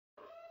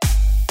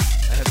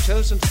have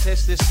chosen to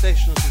test this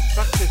station's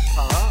destructive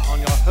power on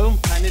your home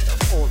planet of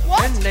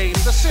Alderaan. Then name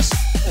the system.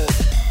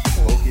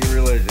 Wookiee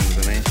religions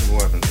and ancient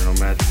weapons are no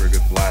match for a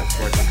good blast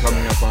force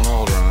coming up on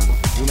Alderaan.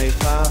 You may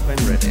fire when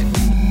ready.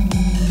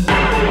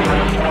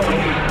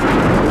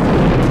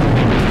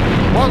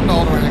 What an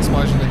Alderaan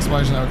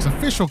Explosion Network's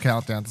official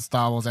countdown to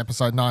Star Wars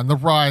Episode 9, The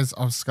Rise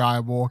of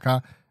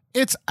Skywalker.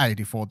 It's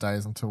 84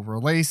 days until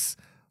release.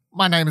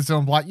 My name is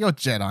Dylan Blight, your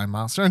Jedi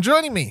Master, and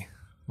joining me,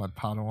 my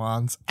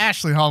Padawans,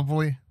 Ashley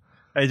Hobley.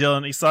 Hey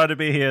Dylan, excited to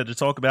be here to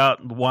talk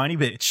about the whiny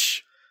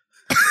bitch.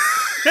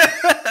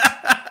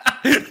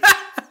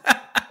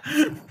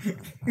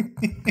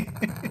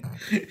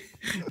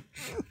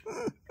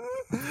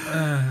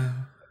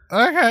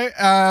 Okay,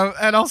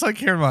 and also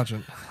Kieran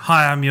Marchant.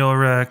 Hi, I'm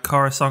your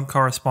Coruscant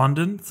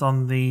correspondent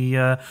on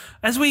the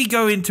as we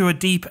go into a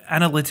deep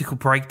analytical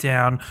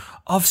breakdown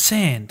of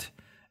sand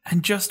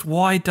and just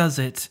why does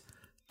it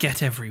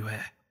get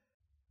everywhere.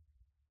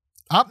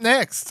 Up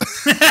next.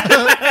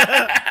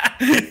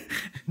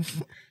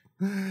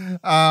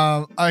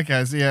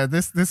 Okay, so yeah,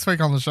 this week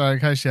on the show, in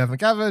case you haven't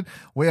gathered,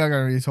 we are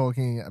going to be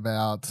talking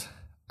about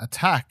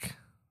Attack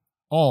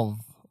of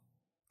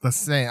the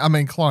Sand. I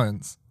mean,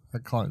 Clones.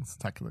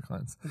 Attack of the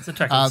Clones. It's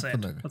Attack of the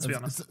Sand. The movie. Let's be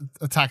honest.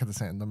 It's Attack of the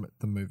Sand,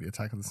 the movie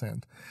Attack of the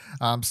Sand.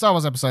 Star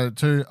Wars Episode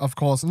 2, of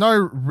course. No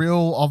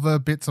real other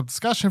bits of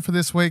discussion for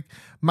this week.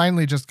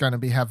 Mainly just going to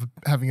be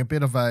having a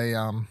bit of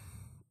a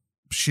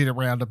shit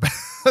around about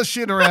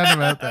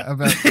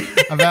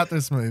about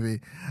this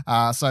movie.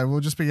 So we'll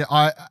just be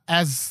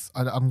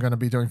I'm going to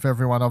be doing for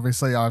everyone.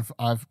 Obviously,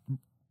 I've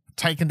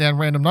taken down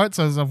random notes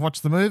as I've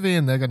watched the movie,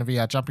 and they're going to be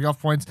our jumping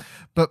off points.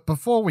 But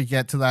before we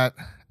get to that,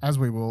 as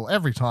we will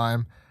every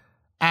time,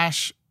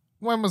 Ash,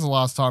 when was the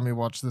last time you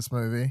watched this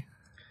movie?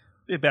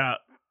 About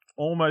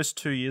almost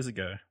 2 years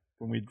ago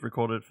when we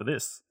recorded for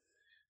this.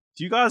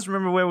 Do you guys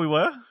remember where we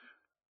were?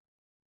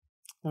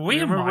 We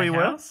in my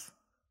house?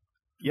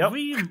 Yep. Were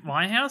we in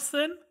my house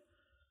then?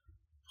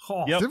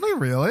 Oh. Yep. Did we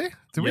really?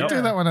 Did we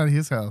do that one at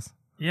his house?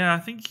 Yeah, I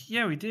think,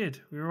 we did.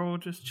 We were all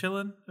just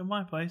chilling at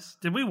my place.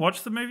 Did we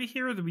watch the movie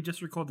here or did we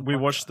just record the podcast? We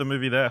watched the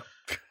movie there.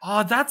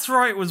 Oh, that's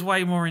right. It was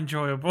way more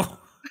enjoyable.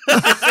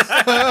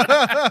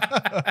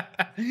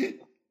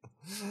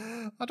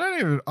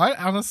 I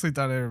honestly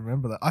don't even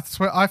remember that. I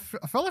swear, I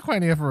felt like we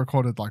only ever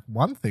recorded like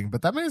one thing,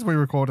 but that means we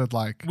recorded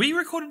like... We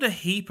recorded a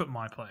heap at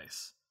my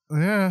place.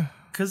 Yeah.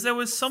 Because there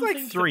was something...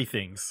 Like three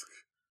things.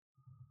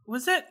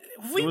 Was it?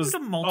 We It was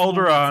did multiple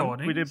Alderaan,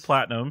 recordings. we did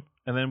Platinum,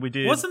 and then we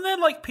did... Wasn't there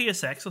like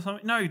PSX or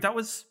something? No, that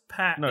was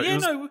Pat. No, it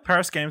was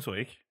Paris Games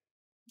Week.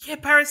 Yeah,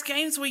 Paris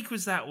Games Week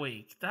was that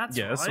week. That's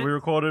right. So we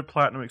recorded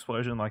Platinum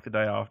Explosion like the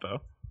day after.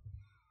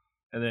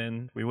 And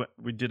then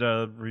we did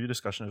a review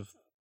discussion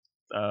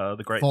of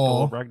the Great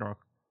Thor Ragnarok.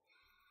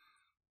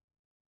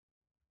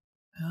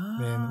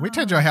 Man, we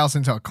turned your house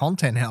into a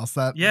content house.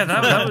 That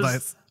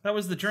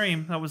was the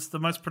dream. That was the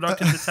most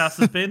productive this house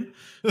has been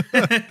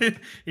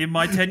in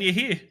my tenure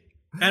here.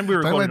 And we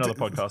recorded another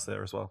podcast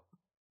there as well.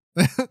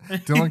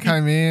 Dylan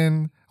came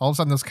in. All of a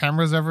sudden, there's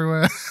cameras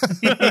everywhere.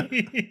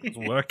 It's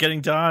work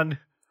getting done.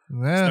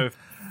 Yeah. So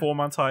 4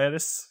 months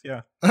hiatus.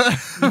 Yeah.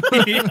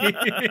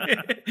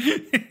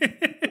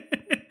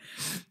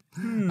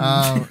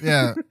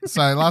 Yeah.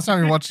 So last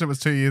time we watched it was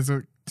 2 years. So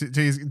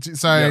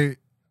Yep.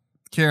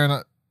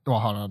 Kieran. Well,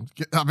 hold on.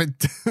 I mean,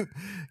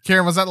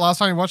 Kieran, was that last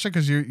time you watched it?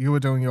 Because you were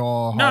doing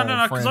your No,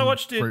 because I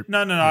watched it. group.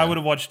 No. Yeah. I would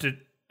have watched it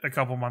a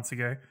couple months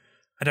ago.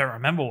 I don't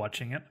remember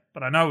watching it,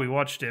 but I know we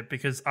watched it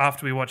because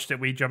after we watched it,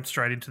 we jumped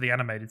straight into the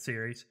animated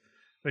series,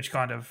 which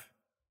kind of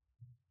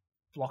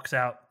blocks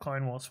out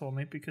Clone Wars for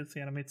me because the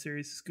animated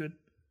series is good.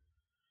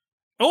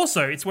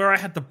 Also, it's where I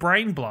had the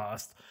brain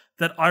blast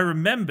that I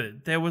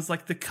remembered there was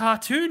like the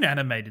cartoon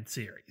animated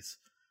series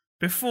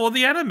before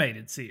the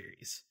animated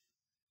series.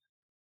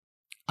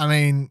 I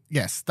mean,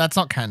 yes, that's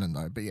not canon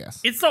though, but yes.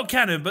 It's not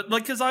canon, but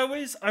like, because I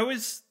always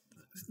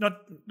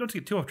not to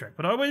get too off track,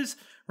 but I always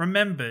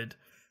remembered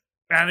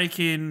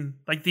Anakin,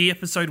 like the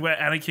episode where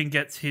Anakin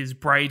gets his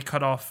braid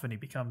cut off and he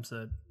becomes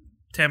a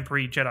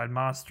temporary Jedi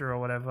Master or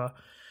whatever.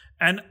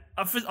 And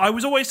I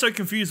was always so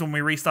confused when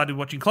we restarted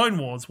watching Clone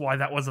Wars why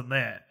that wasn't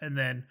there. And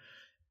then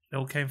it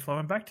all came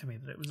flowing back to me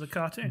that it was a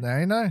cartoon. There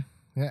you know.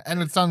 Yeah,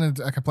 and it's done in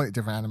a completely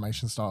different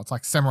animation style. It's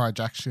like Samurai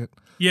Jack shit.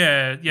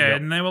 Yeah.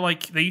 And they were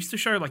like, they used to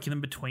show like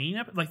in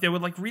between, like they were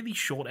like really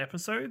short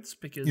episodes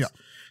because they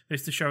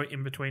used to show it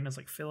in between as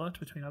like filler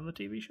between other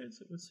TV shows.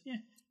 It was, yeah.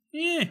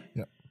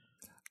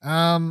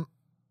 I'll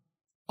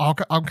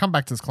come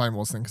back to this Clone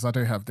Wars thing because I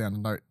do have down a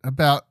note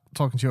about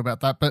talking to you about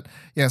that. But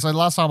yeah, so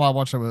last time I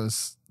watched it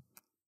was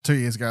 2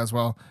 years ago as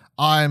well.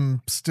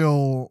 I'm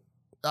still...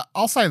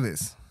 I'll say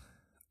this.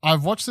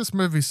 I've watched this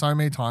movie so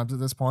many times at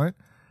this point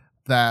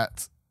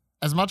that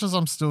as much as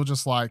I'm still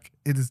just like,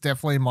 it is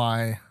definitely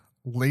my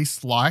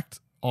least liked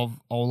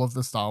of all of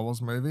the Star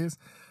Wars movies.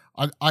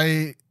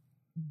 I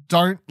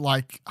don't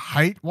like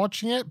hate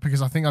watching it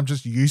because I think I'm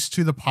just used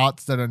to the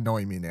parts that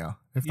annoy me now.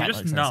 If You're that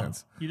just makes numb.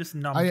 sense. You're just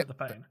numb to the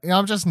pain. Yeah,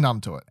 I'm just numb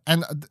to it.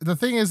 And the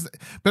thing is,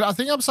 but I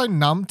think I'm so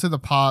numb to the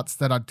parts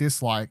that I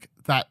dislike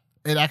that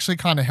it actually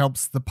kind of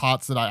helps the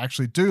parts that I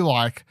actually do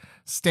like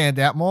stand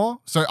out more.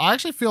 So I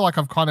actually feel like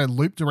I've kind of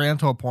looped around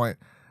to a point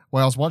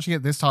where I was watching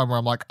it this time where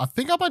I'm like, I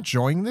think I'm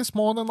enjoying this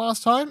more than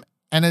last time.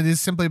 And it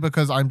is simply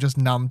because I'm just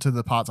numb to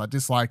the parts I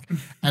dislike.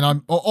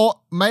 And or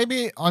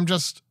maybe I'm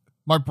just,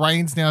 my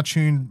brain's now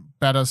tuned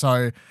better.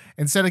 So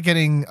instead of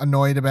getting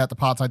annoyed about the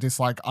parts I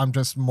dislike, I'm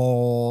just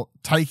more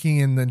taking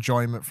in the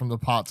enjoyment from the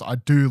parts I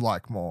do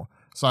like more.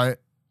 So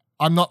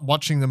I'm not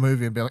watching the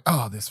movie and be like,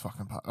 oh, this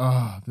fucking part,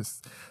 oh,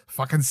 this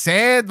fucking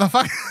sad. The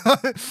fuck.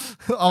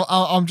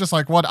 I'm just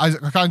like, what? I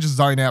can't just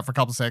zone out for a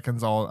couple of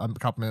seconds or a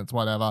couple minutes,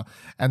 whatever.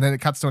 And then it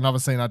cuts to another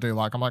scene I do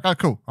like. I'm like, oh,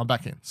 cool. I'm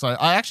back in. So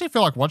I actually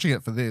feel like watching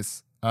it for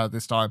this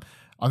time.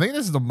 I think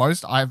this is the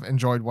most I've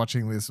enjoyed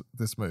watching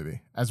this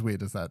movie, as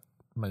weird as that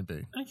may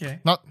be. Okay.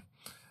 Not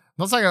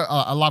saying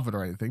I love it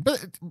or anything,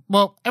 but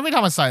well, every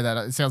time I say that,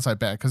 it sounds so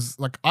bad because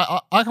like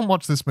I can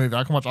watch this movie.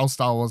 I can watch old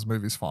Star Wars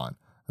movies fine.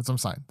 That's what I'm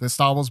saying. They're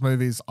Star Wars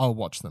movies. I'll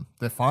watch them.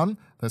 They're fun.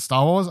 They're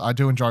Star Wars. I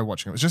do enjoy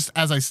watching it. It's just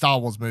as a Star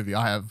Wars movie,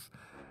 I have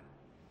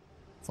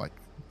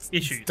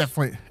issues.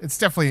 It's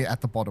definitely at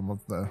the bottom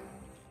of the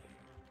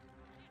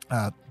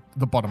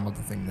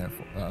thing there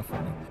for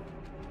me.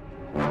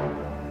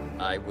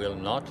 I will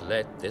not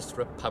let this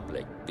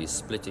republic be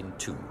split in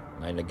two.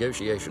 My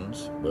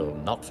negotiations will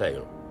not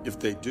fail. If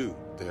they do,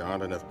 there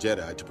aren't enough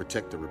Jedi to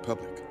protect the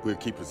Republic. We're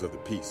keepers of the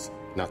peace,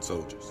 not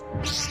soldiers.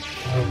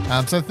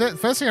 So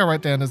first thing I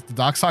wrote down is the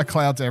dark side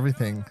clouds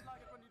everything.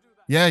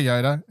 Yeah,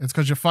 Yoda, it's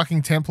because your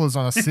fucking temple is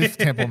on a Sith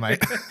temple,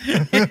 mate.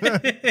 You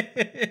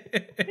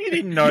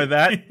didn't know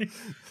that.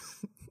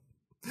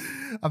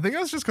 I think it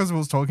was just because we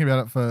was talking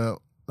about it for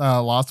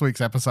last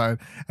week's episode,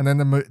 and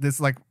then this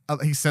like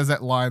he says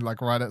that line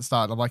like right at the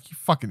start. And I'm like, you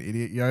fucking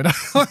idiot, Yoda.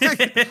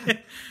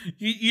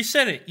 You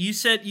said it. You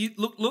said you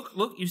look.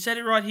 You said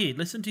it right here.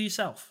 Listen to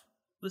yourself.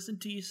 Listen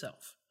to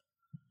yourself.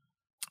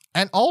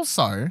 And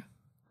also,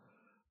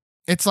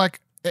 it's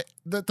like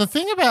the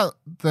thing about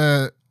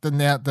the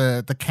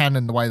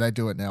canon, the way they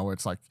do it now, where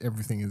it's like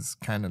everything is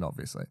canon,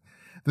 obviously.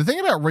 The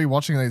thing about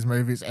rewatching these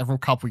movies every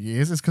couple of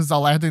years is because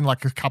they'll add in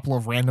like a couple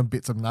of random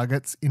bits of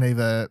nuggets in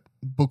either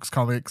books,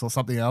 comics, or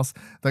something else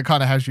that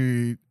kind of has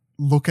you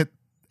look at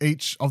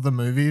each of the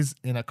movies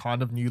in a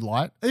kind of new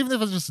light, even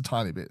if it's just a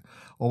tiny bit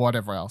or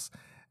whatever else.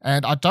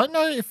 And I don't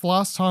know if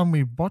last time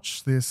we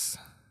watched this,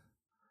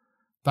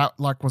 that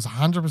like was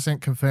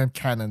 100% confirmed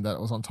canon that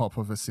it was on top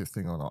of a Sith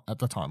thing or not at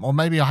the time, or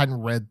maybe I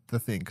hadn't read the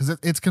thing because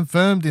it's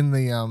confirmed in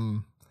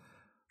the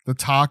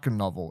Tarkin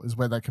novel is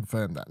where they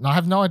confirmed that. And I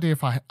have no idea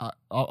if I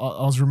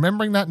was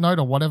remembering that note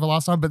or whatever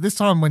last time, but this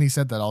time when he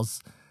said that, I was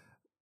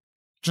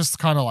just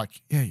kind of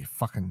like, yeah, you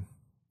fucking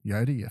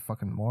Yoda, you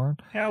fucking moron.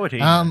 How would he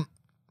know?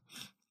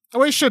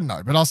 Well, he should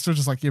know, but I was still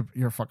just like,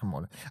 you're a fucking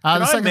moron.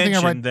 Can I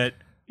mention that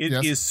it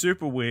is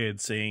super weird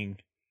seeing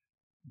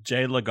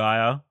Jay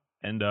Lagaya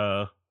and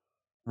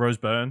Rose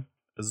Byrne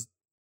as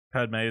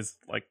Padme's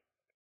like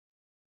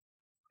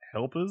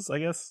helpers, I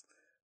guess.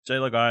 Jay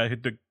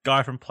Lagaya, the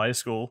guy from Play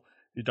School,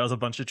 who does a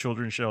bunch of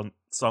children's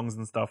songs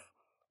and stuff,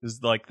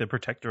 is like the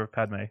protector of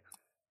Padme.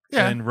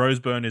 Yeah. And Rose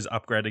Byrne is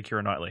upgraded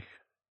Keira Knightley.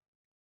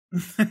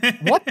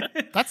 What?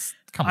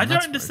 Come on, I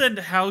don't understand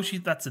how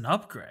that's an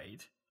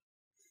upgrade.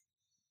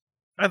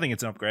 I think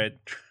it's an upgrade.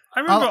 I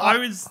remember I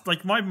was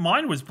like, my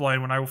mind was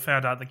blown when I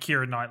found out that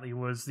Keira Knightley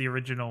was the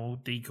original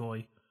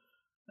decoy.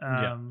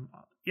 Yeah.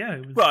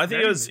 It was well, I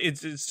think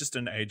it's just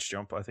an age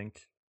jump, I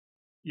think.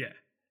 Yeah.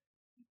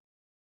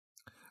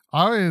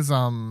 I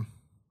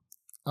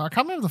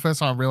can't remember the first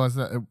time I realized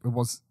that it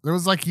was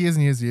like years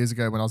and years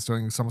ago when I was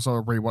doing some sort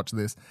of rewatch of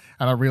this,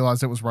 and I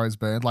realized it was Rose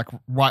Byrne, like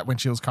right when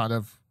she was kind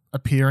of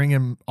appearing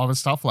in other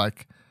stuff.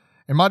 Like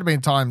it might have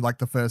been time like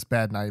the first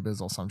Bad Neighbors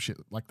or some shit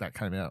like that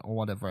came out or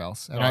whatever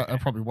else. And I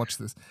probably watched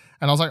this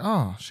and I was like,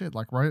 oh shit,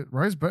 like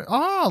Rose Byrne.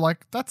 Oh,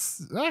 like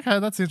that's okay.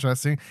 That's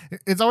interesting.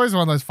 It's always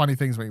one of those funny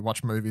things when you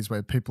watch movies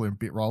where people in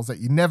bit roles that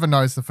you never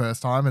notice the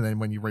first time. And then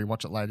when you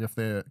rewatch it later, if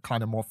they're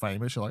kind of more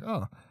famous, you're like,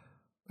 oh,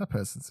 that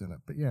person's in it.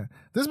 But yeah,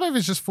 this movie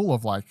is just full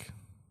of like.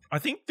 I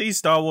think these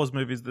Star Wars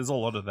movies, there's a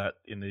lot of that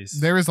in these.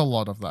 There is a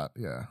lot of that,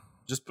 yeah.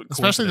 Just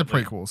especially the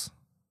prequels.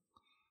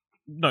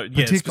 No,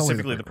 yeah,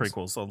 specifically the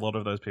prequels. A lot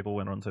of those people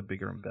went on to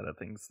bigger and better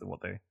things than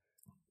what they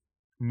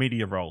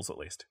media roles, at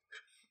least.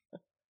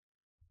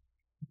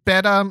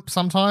 Better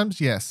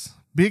sometimes, yes.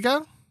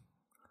 Bigger,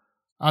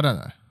 I don't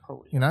know.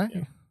 Probably, you know,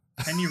 yeah.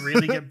 Can you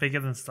really get bigger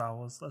than Star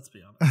Wars? Let's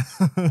be honest.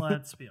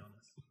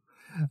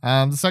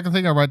 The second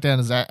thing I wrote down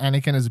is that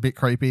Anakin is a bit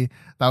creepy.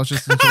 That was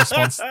just in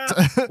response.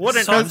 What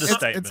an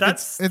understatement!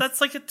 That's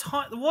like a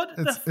what?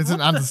 It's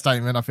an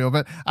understatement, I feel.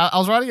 But I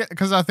was writing it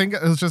because I think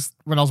it was just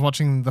when I was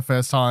watching the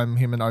first time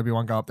him and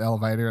Obi-Wan go up the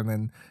elevator and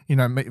then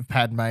meet with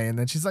Padme and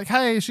then she's like,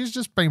 "Hey," she's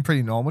just being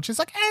pretty normal. She's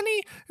like,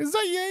 "Annie, is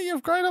that you?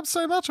 You've grown up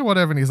so much or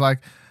whatever." And he's like,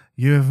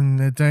 "You haven't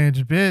attained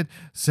a bit,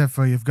 except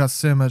for you've got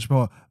so much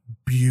more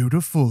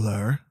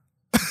beautifuler."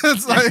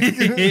 It's like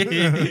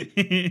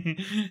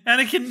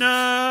Anakin,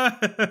 no.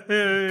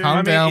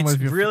 Calm down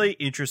with It's really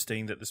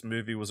interesting that this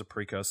movie was a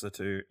precursor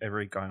to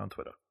every guy on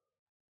Twitter.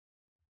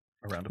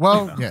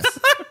 Well, yes.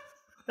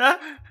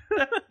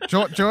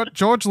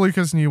 George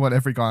Lucas knew what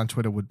every guy on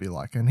Twitter would be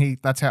like, and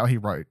that's how he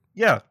wrote.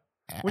 Yeah.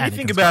 When you Anakin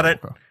think about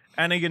Skywalker. it,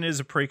 Anakin is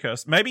a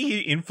precursor. Maybe he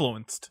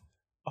influenced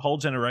a whole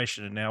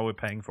generation, and now we're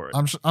paying for it.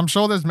 I'm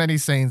sure there's many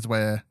scenes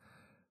where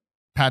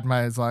Padme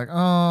is like,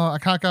 "Oh, I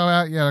can't go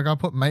out yet. I gotta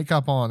put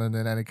makeup on," and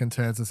then Anakin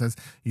turns and says,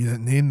 "You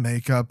don't need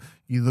makeup.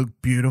 You look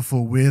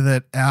beautiful with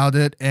it, out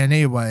it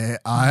anyway.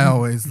 I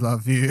always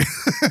love you."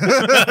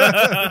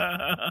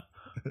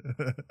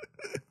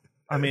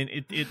 I mean,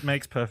 it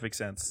makes perfect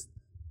sense.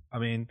 I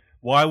mean,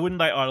 why wouldn't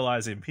they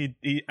idolize him?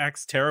 He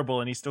acts terrible,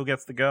 and he still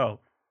gets the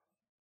girl.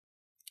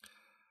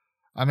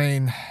 I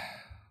mean,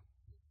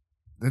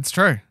 it's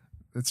true.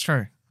 It's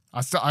true.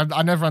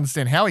 I never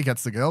understand how he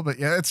gets the girl, but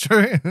yeah, it's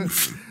true.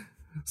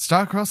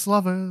 Star-crossed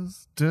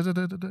lovers. Next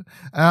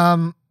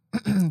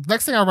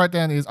thing I wrote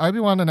down is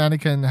Obi-Wan and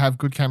Anakin have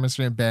good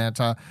chemistry and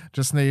banter,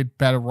 just need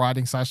better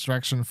writing /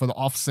 direction for the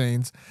off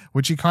scenes,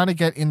 which you kind of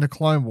get in the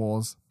Clone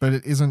Wars, but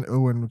it isn't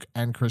Ewan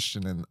and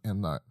Christian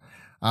in that.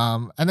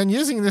 And then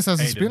using this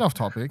as a spin-off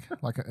topic,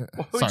 like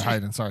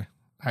Hayden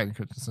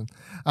Christensen.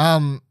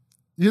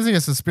 Using it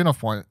as a spin-off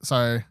point,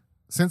 so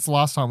since the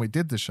last time we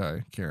did the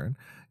show, Kieran,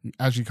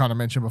 as you kind of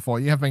mentioned before,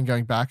 you have been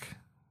going back.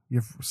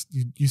 You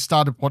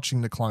started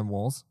watching the Clone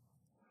Wars,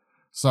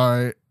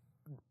 so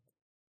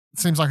it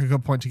seems like a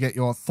good point to get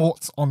your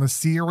thoughts on the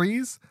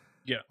series.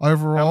 Yeah,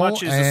 overall. How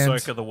much is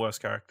Ahsoka the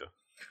worst character?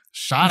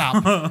 Shut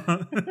up.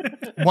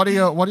 What are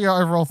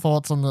your overall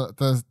thoughts on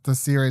the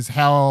series?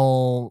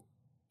 How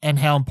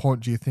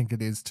important do you think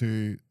it is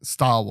to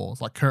Star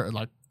Wars,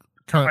 current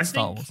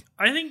Star Wars?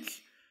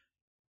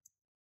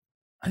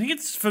 I think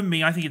it's, for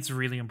me, I think it's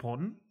really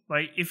important.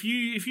 Like, if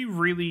you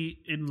really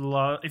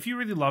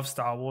love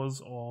Star Wars,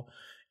 or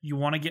you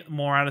want to get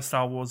more out of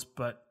Star Wars,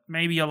 but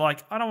maybe you're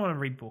like, I don't want to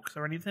read books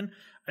or anything,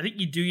 I think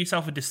you do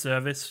yourself a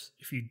disservice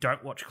if you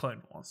don't watch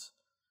Clone Wars.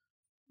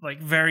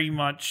 Like, very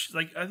much,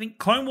 like, I think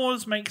Clone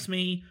Wars makes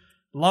me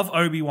love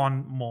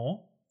Obi-Wan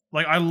more.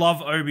 Like, I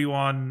love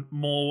Obi-Wan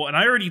more, and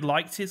I already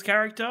liked his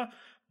character,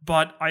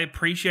 but I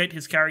appreciate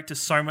his character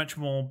so much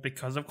more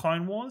because of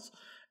Clone Wars.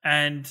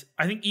 And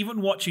I think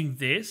even watching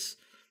this,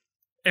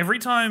 every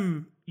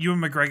time Ewan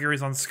McGregor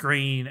is on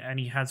screen and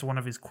he has one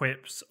of his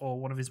quips or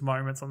one of his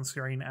moments on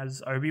screen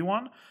as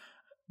Obi-Wan,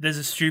 there's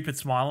a stupid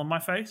smile on my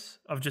face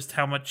of just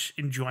how much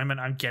enjoyment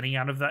I'm getting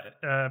out of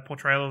that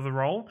portrayal of the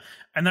role.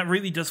 And that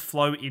really does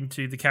flow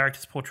into the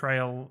character's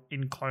portrayal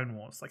in Clone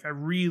Wars. Like, I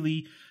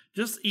really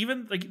just,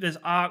 even like, there's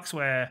arcs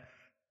where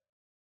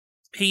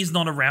he's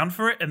not around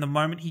for it, and the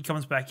moment he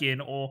comes back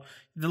in, or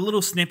the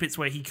little snippets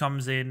where he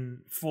comes in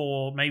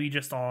for maybe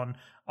just on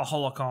a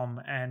holocom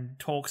and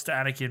talks to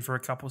Anakin for a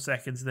couple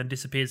seconds and then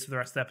disappears for the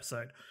rest of the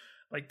episode.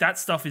 Like, that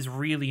stuff is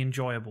really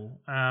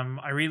enjoyable.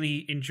 I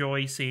really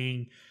enjoy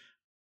seeing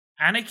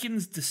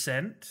Anakin's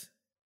descent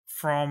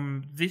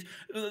from this.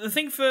 The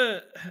thing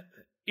for,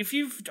 if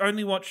you've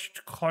only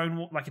watched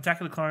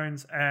Attack of the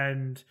Clones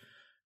and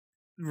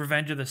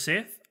Revenge of the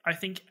Sith, I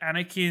think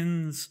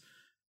Anakin's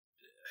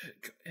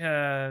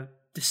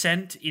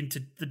descent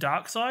into the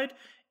dark side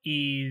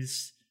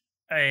is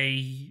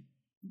a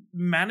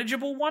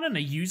manageable one and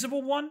a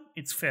usable one.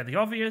 It's fairly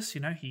obvious,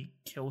 he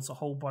kills a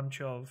whole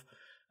bunch of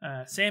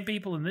sand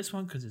people in this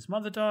one because his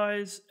mother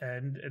dies,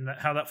 and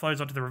how that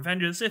flows onto the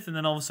Revenge of the Sith, and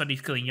then all of a sudden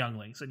he's killing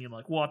younglings, and you're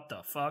like, what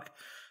the fuck?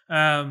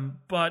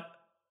 But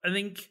I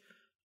think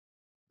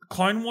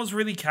Clone Wars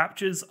really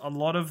captures a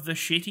lot of the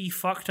shitty,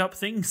 fucked up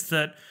things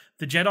that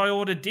the Jedi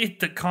Order did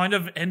that kind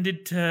of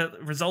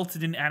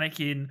resulted in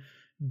Anakin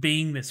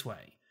being this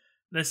way.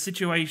 There's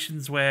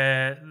situations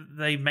where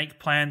they make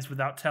plans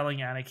without telling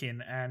Anakin,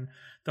 and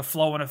the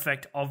flow and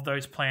effect of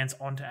those plans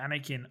onto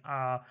Anakin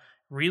are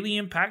really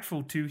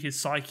impactful to his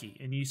psyche.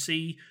 And you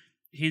see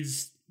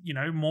his,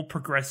 more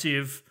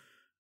progressive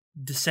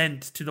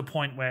descent to the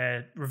point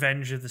where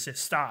Revenge of the Sith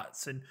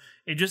starts. And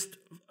it just,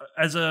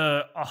 as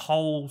a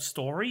whole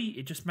story,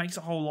 it just makes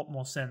a whole lot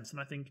more sense.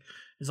 And I think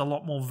is a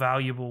lot more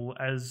valuable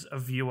as a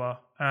viewer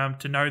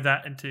to know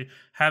that, and to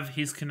have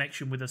his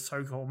connection with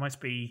Ahsoka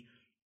almost be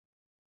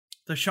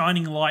the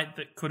shining light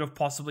that could have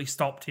possibly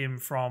stopped him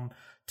from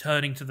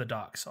turning to the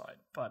dark side.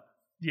 But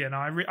yeah, no,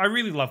 I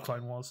really love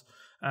Clone Wars.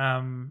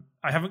 I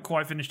haven't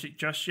quite finished it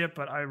just yet,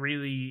 but I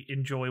really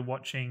enjoy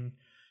watching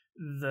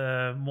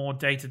the more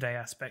day-to-day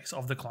aspects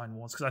of the Clone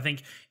Wars, because I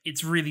think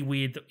it's really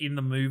weird that in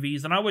the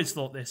movies, and I always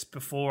thought this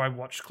before I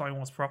watched Clone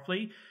Wars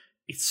properly,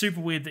 it's super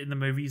weird that in the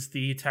movies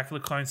the Attack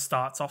of the Clones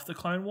starts off the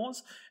Clone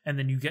Wars, and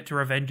then you get to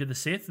Revenge of the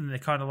Sith, and they're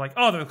kind of like,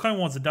 oh, the Clone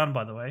Wars are done,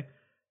 by the way.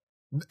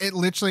 It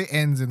literally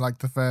ends in like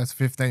the first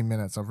 15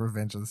 minutes of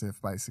Revenge of the Sith,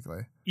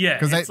 basically. Yeah,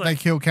 because they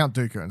kill Count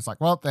Dooku, and it's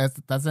like, well,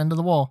 that's the end of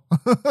the war.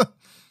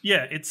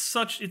 Yeah, it's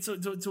such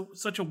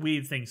a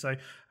weird thing. So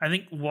I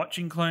think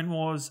watching Clone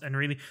Wars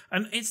and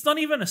it's not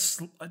even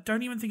I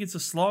don't even think it's a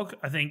slog.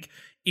 I think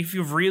if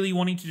you're really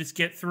wanting to just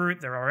get through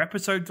it, there are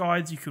episode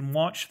guides you can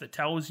watch that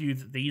tells you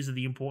that these are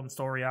the important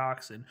story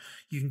arcs, and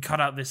you can cut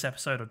out this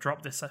episode or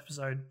drop this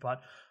episode.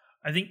 But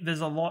I think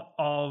there's a lot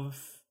of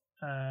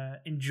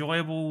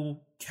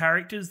enjoyable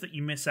characters that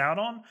you miss out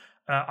on.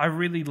 I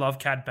really love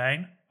Cad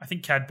Bane. I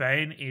think Cad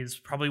Bane is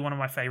probably one of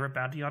my favorite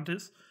bounty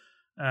hunters.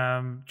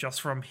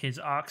 Just from his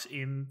arcs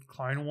in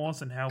Clone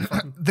Wars and how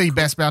fucking the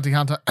best bounty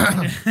hunter.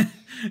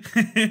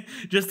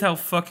 just how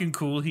fucking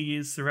cool he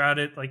is throughout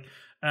it. Like,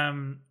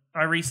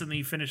 I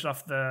recently finished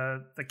off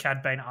the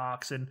Cad Bane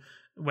arcs and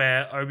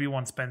where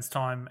Obi-Wan spends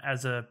time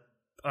as a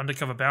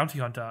undercover bounty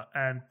hunter,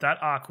 and that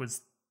arc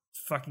was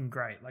fucking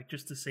great. Like,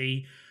 just to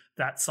see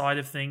that side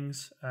of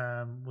things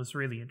was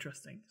really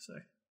interesting. So,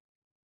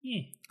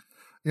 yeah.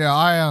 Yeah,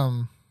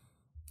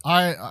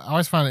 I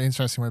always find it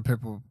interesting when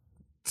people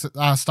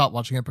start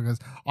watching it, because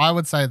I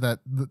would say that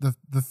the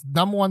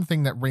number one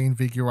thing that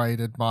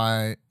reinvigorated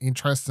my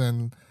interest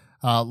and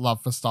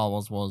love for Star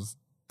Wars was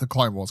the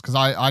Clone Wars, because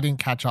I didn't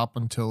catch up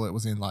until it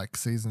was in like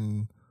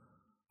season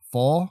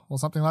 4 or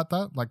something like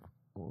that. Like,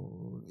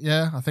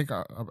 yeah, I think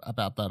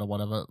about that or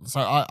whatever. So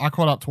I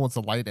caught up towards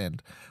the late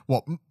end.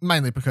 Well,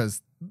 mainly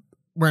because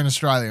we're in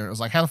Australia and it was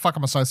like, how the fuck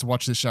am I supposed to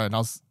watch this show? And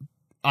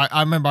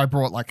I remember I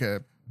brought like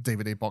a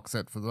DVD box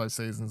set for those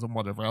seasons and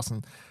whatever else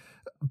and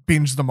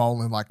binged them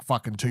all in like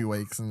fucking 2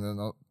 weeks. And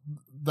then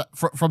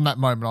from that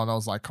moment on, I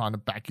was like kind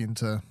of back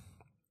into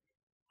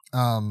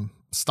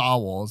Star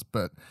Wars.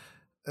 But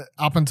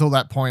up until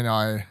that point,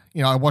 I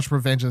watched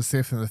Revenge of the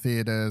Sith in the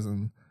theaters,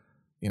 and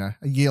a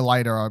year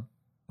later,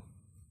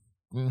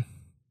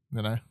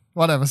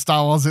 whatever,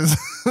 Star Wars is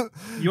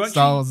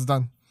Star Wars is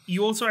done.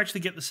 You also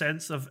actually get the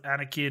sense of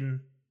Anakin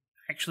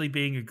actually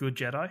being a good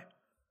Jedi,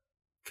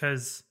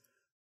 because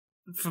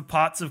for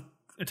parts of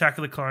Attack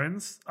of the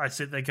Clones, I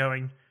sit there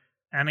going,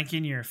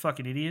 Anakin, you're a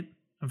fucking idiot.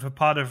 And for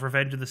part of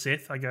Revenge of the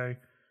Sith, I go,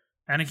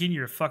 Anakin,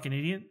 you're a fucking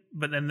idiot.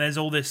 But then there's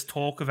all this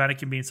talk of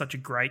Anakin being such a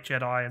great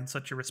Jedi and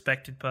such a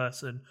respected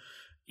person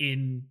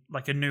in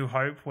like A New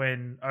Hope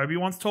when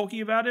Obi-Wan's talking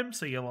about him.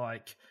 So you're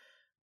like,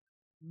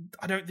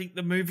 I don't think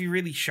the movie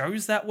really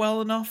shows that well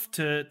enough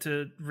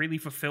to really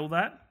fulfill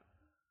that.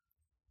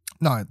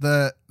 No,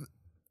 I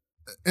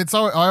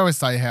always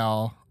say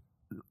how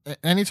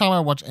anytime I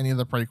watch any of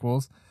the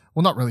prequels,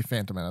 well, not really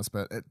Phantom Menace,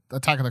 but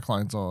Attack of the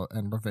Clones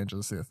and Revenge of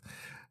the Sith,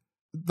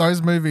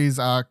 those movies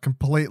are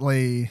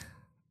completely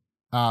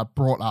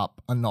brought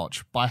up a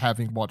notch by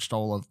having watched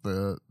all of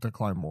the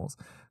Clone Wars,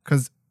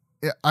 because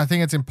I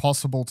think it's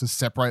impossible to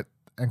separate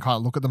and kind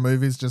of look at the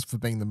movies just for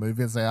being the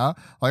movies they are.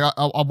 Like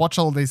I watch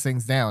all these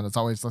things now, and it's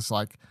always just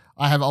like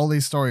I have all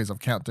these stories of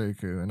Count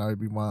Dooku and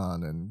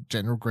Obi-Wan and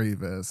General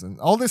Grievous and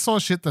all this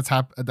sort of shit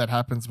that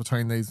happens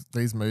between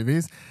these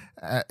movies.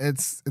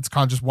 It's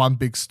kind of just one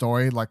big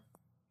story, like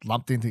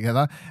lumped in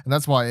together. And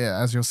that's why,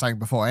 yeah, as you were saying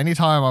before,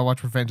 anytime I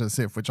watch Revenge of the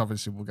Sith, which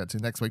obviously we'll get to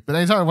next week, but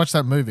anytime I watch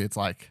that movie, it's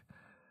like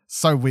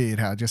so weird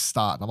how it just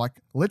start. And I'm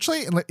like,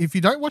 literally, if you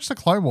don't watch the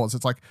Clone Wars,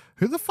 it's like,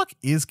 who the fuck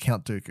is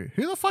Count Dooku?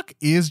 Who the fuck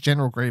is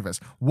General Grievous?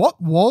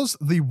 What was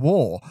the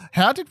war?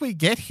 How did we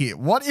get here?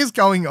 What is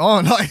going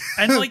on?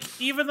 And like,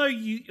 even though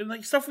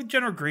like stuff with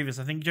General Grievous,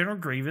 I think General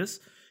Grievous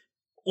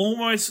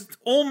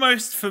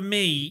almost for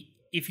me,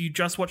 if you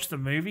just watch the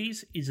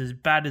movies, is as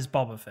bad as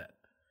Boba Fett.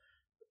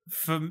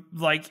 For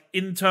like,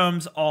 in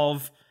terms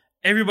of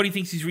everybody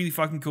thinks he's really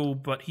fucking cool,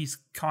 but he's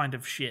kind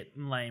of shit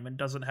and lame and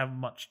doesn't have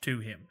much to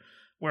him.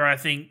 Where I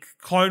think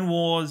Clone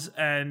Wars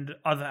and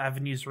other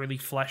avenues really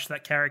flesh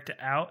that character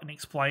out and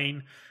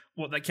explain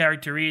what that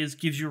character is,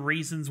 gives you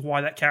reasons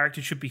why that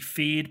character should be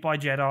feared by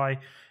Jedi.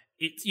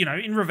 It's,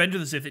 in Revenge of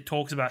the Sith, it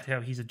talks about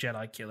how he's a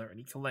Jedi killer and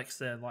he collects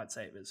their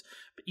lightsabers,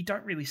 but you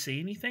don't really see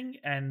anything.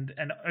 And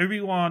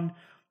Obi-Wan,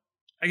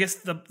 I guess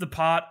the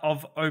part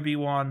of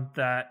Obi-Wan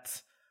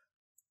that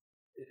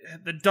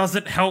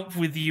doesn't help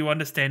with you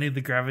understanding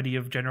the gravity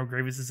of General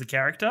Grievous as a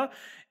character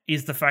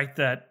is the fact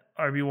that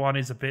Obi-Wan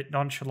is a bit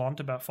nonchalant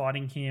about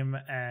fighting him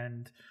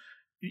and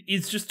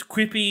is just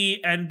quippy,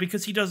 and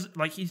because he does,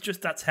 like,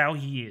 that's how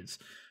he is.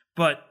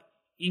 But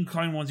in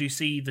Clone Wars, you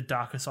see the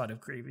darker side of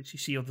Grievous. You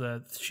see all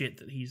the shit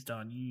that he's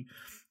done. You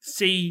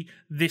see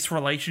this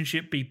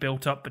relationship be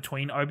built up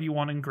between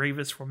Obi-Wan and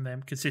Grievous from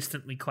them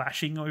consistently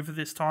clashing over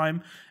this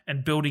time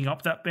and building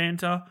up that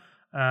banter.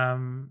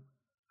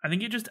 I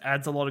think it just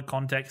adds a lot of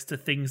context to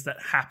things that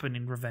happen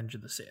in Revenge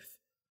of the Sith.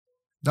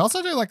 They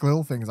also do like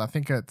little things. I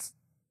can't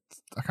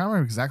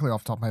remember exactly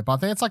off the top of my head, but I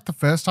think it's like the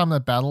first time they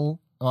battle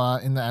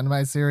in the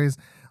anime series,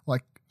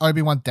 like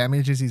Obi-Wan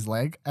damages his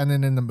leg, and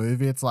then in the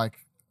movie it's like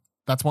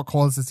that's what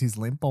causes his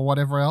limp or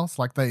whatever else.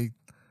 Like they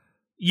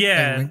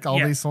link all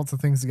these sorts of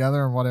things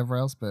together and whatever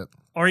else. But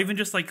or even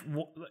just like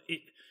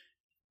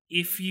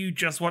if you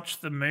just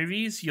watch the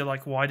movies, you're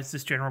like, why does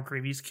this General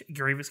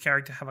Grievous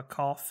character have a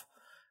cough?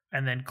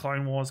 And then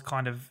Clone Wars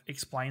kind of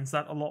explains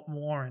that a lot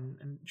more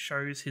and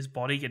shows his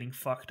body getting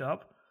fucked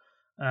up.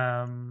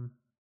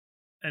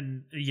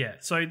 And yeah,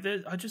 so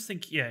I just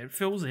think, it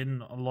fills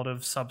in a lot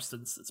of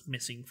substance that's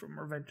missing from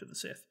Revenge of the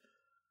Sith.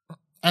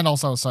 And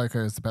also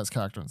Ahsoka is the best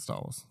character in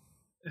Star Wars.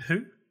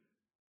 Who?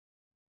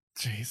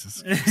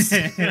 Jesus.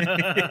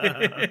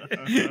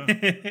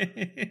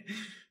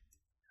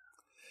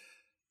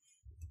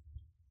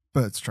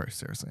 But it's true,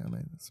 seriously. I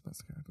mean, it's the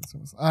best character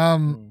in Star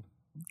Wars.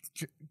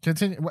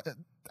 Continue.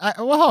 Well,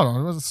 hold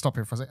on. Let's stop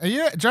here for a second. Do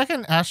you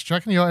reckon, Ash,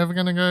 you're ever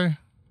going to go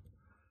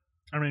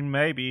I mean,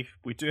 maybe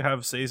we do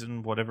have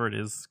season whatever it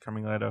is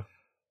coming later.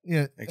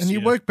 Yeah, next and you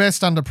year. work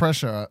best under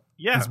pressure.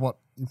 Yeah. Is what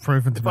you've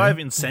proven to If me. I have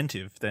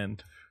incentive, then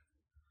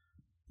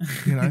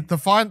You know, the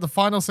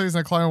final season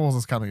of Clone Wars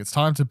is coming. It's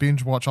time to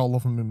binge watch all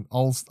of them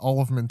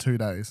in 2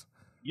 days.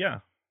 yeah,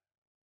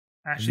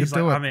 Ashley's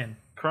do like, it. I'm in.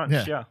 crunch.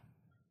 Yeah. Yeah,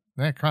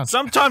 Yeah, crunch.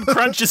 sometime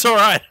crunch is all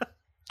right.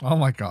 Oh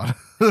my god.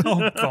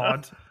 Oh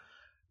God.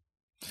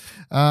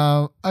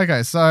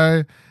 Okay,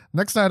 so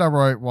next note I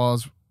wrote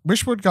was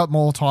wish we'd got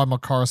more time on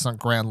Coruscant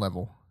ground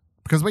level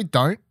because we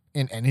don't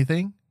in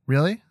anything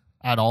really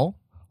at all.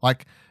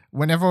 Like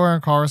whenever we're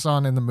in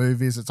Coruscant in the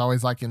movies, it's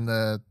always like in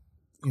the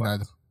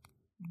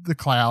the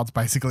clouds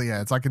basically.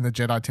 Yeah, it's like in the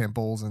Jedi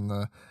temples and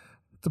the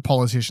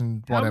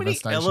politician How whatever many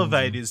stations.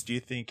 elevators do you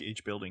think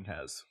each building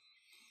has?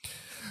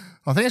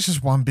 I think it's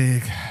just one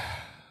big.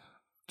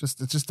 It's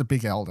just a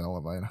big old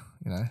elevator,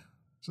 you know.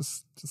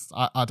 Just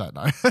I don't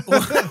know.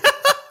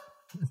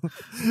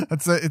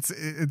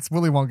 It's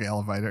Willy Wonka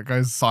elevator. It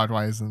goes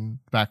sideways and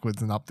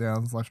backwards and up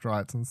downs, left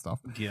rights and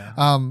stuff. Yeah.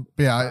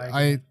 But yeah,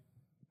 I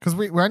because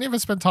we only ever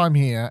spent time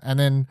here, and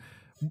then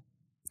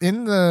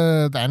in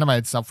the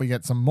animated stuff we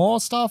get some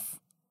more stuff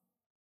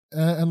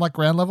and like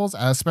ground levels,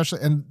 especially,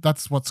 and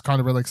that's what's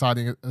kind of really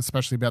exciting,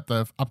 especially about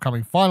the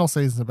upcoming final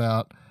season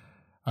about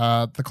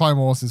the Clone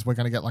Wars is we're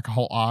going to get like a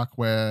whole arc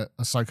where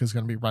Ahsoka's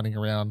going to be running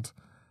around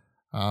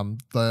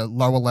the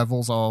lower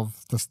levels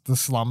of the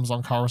slums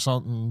on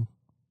Coruscant, and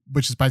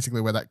which is basically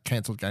where that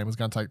cancelled game is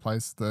going to take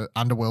place, the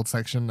underworld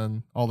section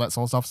and all that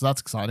sort of stuff. So that's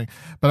exciting.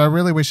 But I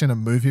really wish in a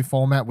movie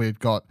format we'd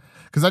got,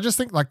 because I just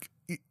think like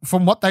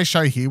from what they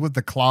show here with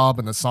the club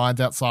and the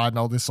signs outside and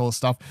all this sort of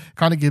stuff,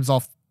 kind of gives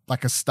off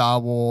like a Star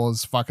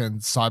Wars, fucking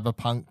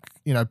cyberpunk,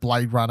 you know,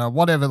 Blade Runner,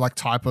 whatever like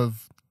type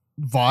of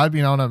vibe,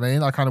 you know what I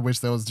mean? I kind of wish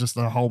there was just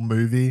a whole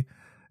movie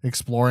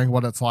exploring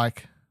what it's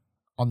like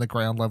on the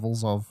ground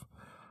levels of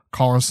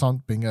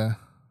Coruscant, being a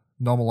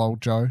normal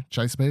old Joe,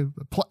 JCB.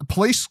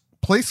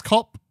 Police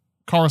cop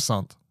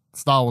Coruscant,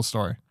 Star Wars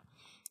story.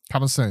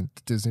 Coming soon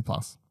to Disney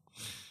Plus.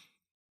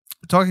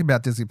 Talking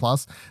about Disney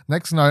Plus,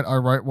 next note I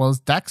wrote was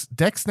Dex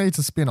needs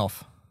a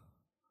spin-off.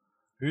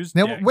 Who's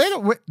Now, Dex?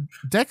 where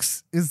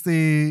Dex is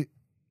the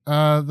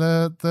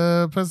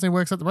person who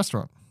works at the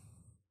restaurant.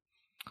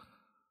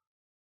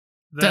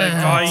 The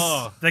Damn.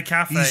 guy, the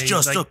cafe. He's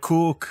just a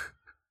cook.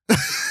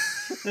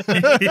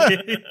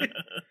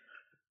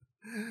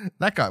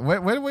 That guy.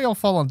 Where do we all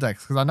fall on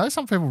Dex? Because I know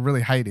some people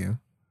really hate him.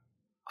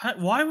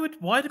 Why do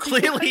people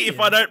Clearly, hate if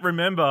him? I don't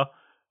remember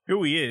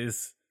who he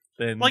is,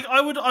 then Like I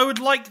would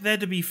like there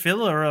to be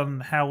filler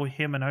on how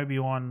him and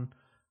Obi-Wan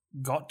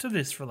got to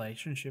this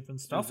relationship and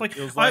stuff. Like,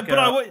 it was like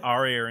I would,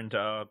 Arya and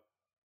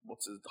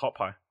what's his Hot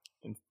Pie.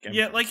 In Game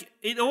yeah, of like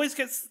it always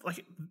gets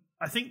like.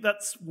 I think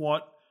that's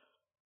what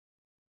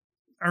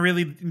I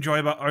really enjoy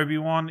about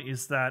Obi-Wan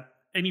is that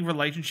any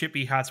relationship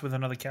he has with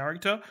another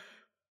character,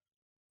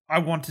 I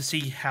want to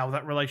see how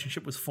that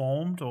relationship was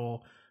formed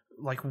or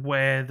like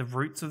where the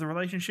roots of the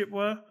relationship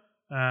were.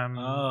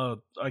 Oh,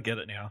 I get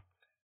it now.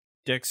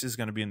 Dex is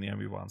going to be in the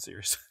Obi-Wan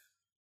series.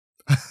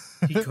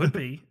 He could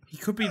be. He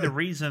could be the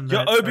reason Yo,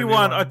 that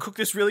Obi-Wan, I cooked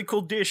this really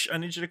cool dish. I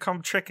need you to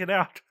come check it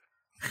out.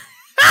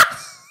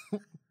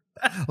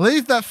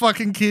 Leave that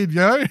fucking kid,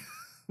 yo.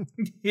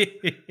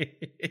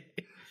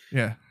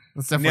 Yeah.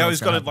 That's definitely Now what's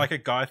he's got gonna like a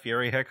Guy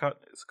Fieri haircut.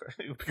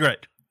 It'll be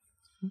great.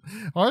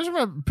 happen. I always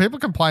remember people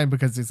complain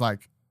because he's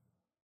like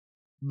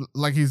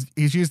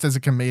he's used as a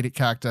comedic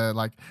character.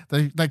 Like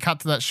they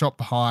cut to that shot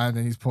behind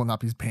and he's pulling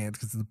up his pants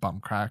because of the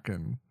bum crack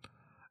and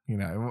you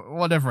know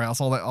whatever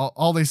else.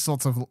 All these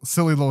sorts of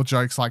silly little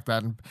jokes like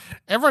that, and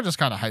everyone just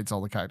kind of hates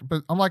all the characters.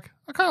 But I'm like,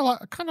 I kind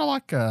of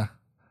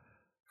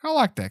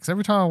like Dex.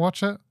 Every time I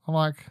watch it, I'm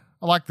like,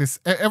 I like this.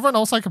 Everyone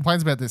also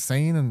complains about this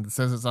scene and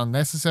says it's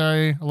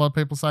unnecessary. A lot of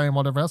people say and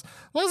whatever else.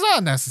 Well, it's not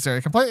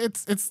unnecessary.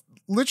 It's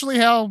literally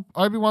how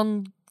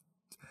Obi-Wan,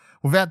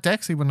 without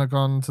Dex, he wouldn't have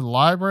gone to the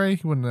library.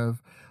 He wouldn't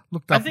have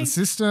looked up the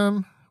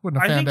system.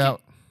 Wouldn't have found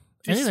out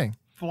anything.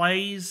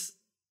 Displays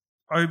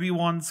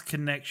Obi-Wan's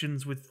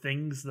connections with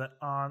things that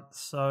aren't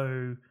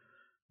so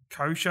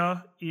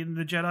kosher in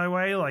the Jedi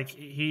way. Like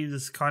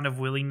his kind of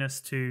willingness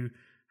to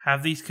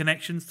have these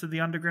connections to the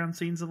underground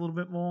scenes a little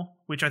bit more,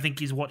 which I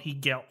think is what he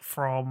got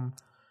from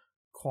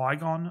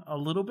Qui-Gon a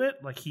little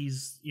bit. Like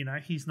he's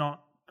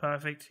not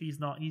perfect. He's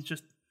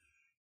just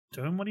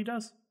doing what he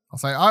does. I'll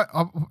say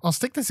I'll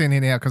stick this in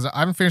here now because I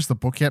haven't finished the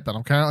book yet, but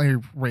I'm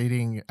currently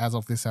reading, as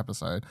of this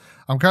episode,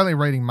 I'm currently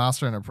reading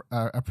Master and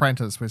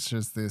Apprentice, which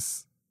is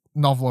this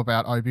novel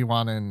about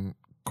Obi-Wan and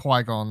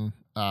Qui-Gon,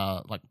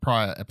 like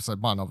prior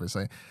episode 1,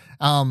 obviously.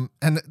 And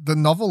the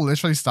novel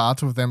literally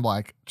starts with them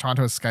like trying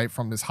to escape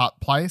from this hut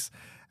place,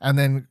 and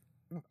then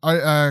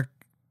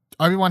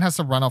Obi-Wan has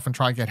to run off and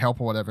try and get help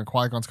or whatever, and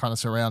Qui-Gon's kind of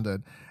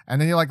surrounded, and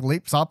then he like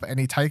leaps up and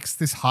he takes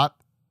this hut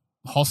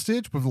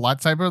hostage with a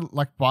lightsaber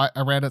like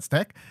around its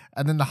neck,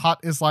 and then the hut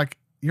is like,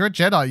 you're a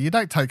Jedi, you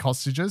don't take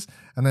hostages.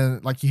 And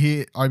then like you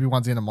hear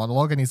Obi-Wan's in a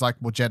monologue and he's like,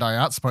 well, Jedi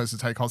aren't supposed to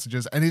take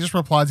hostages, and he just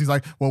replies, he's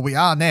like, well, we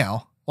are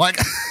now. Like,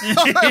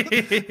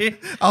 I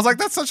was like,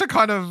 that's such a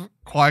kind of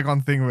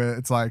Qui-Gon thing where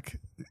it's like,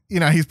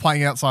 he's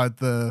playing outside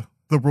the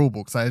rule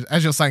book. So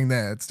as you're saying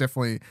there, it's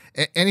definitely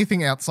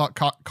anything outside,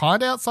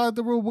 kind of outside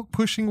the rule book,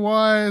 pushing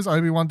wise.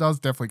 Obi-Wan does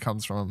definitely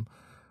comes from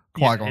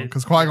Qui-Gon,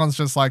 because Qui-Gon's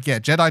just like, yeah,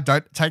 Jedi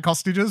don't take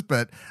hostages,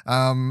 but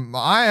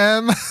I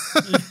am.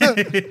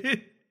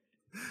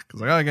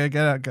 Because I gotta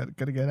get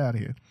out of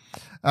here.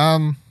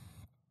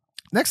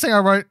 Next thing I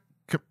wrote,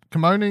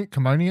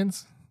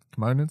 Kamonians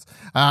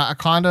are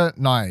kind of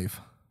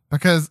naive,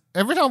 because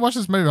every time I watch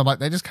this movie, I'm like,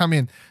 they just come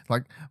in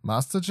like,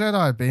 Master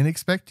Jedi, been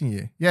expecting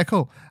you. Yeah,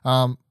 cool.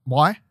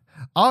 Why?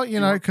 Oh,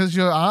 because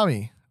you're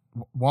army.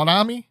 What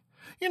army?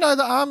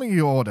 The army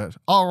you ordered.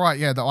 Oh, right,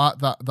 yeah, the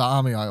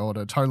army I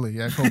ordered. Totally,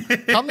 yeah, cool.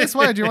 Come this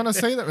way. Do you want to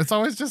see that? It's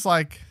always just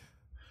like,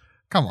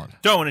 come on.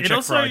 Don't want to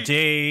check for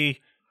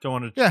ID. Don't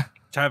want to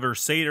have a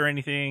receipt or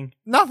anything.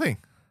 Nothing.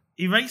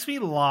 It makes me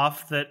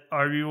laugh that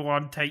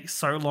Obi-Wan takes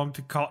so long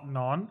to cotton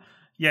on,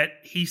 yet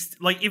he's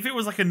like, if it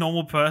was like a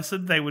normal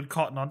person, they would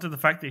cotton on to the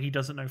fact that he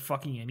doesn't know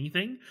fucking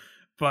anything,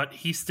 but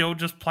he still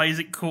just plays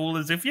it cool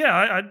as if,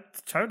 I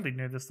totally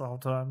knew this the whole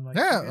time. Like,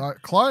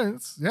 like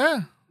clones.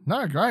 Yeah.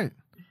 No, great.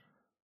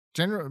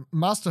 General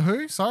Master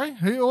who? Sorry?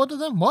 Who ordered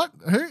them? What?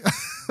 Who?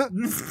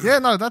 Yeah,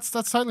 no, that's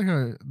totally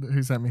who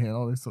sent me here,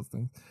 all these sorts of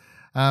things.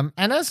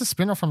 And as a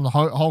spin-off from the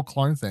whole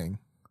clone thing,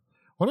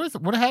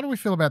 how do we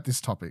feel about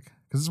this topic?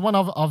 Because it's one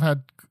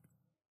I've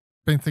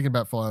been thinking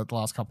about for the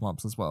last couple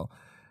months as well.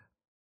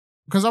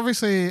 Because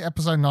obviously,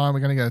 episode 9, we're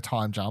going to get a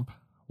time jump,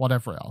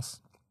 whatever else.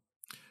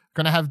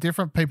 Going to have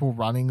different people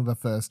running the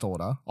First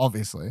Order,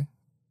 obviously.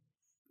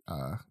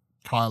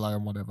 Kylo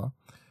and whatever.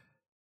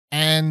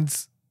 And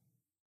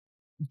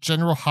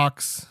General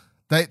Hux,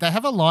 they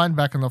have a line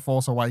back in The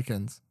Force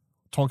Awakens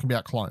talking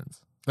about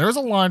clones. There is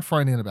a line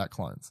thrown in about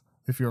clones,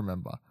 if you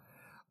remember,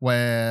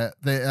 where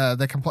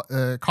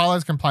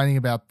Kylo's complaining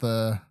about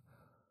the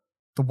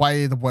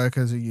way the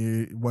workers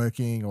are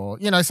working, or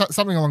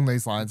something along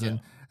these lines, and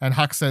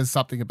Hux says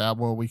something about,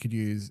 well, we could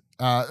use.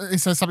 He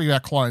says something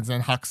about clones,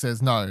 and Hux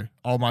says, no,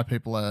 all my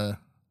people are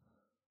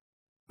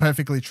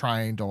perfectly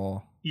trained,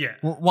 or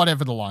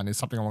whatever the line is,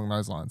 something along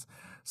those lines.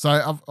 So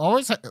I've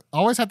always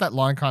had that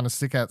line kind of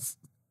stick out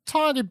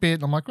tiny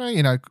bit. I'm like,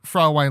 well,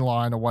 throwaway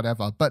line or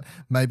whatever, but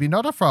maybe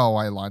not a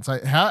throwaway line.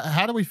 So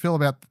how do we feel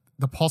about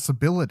the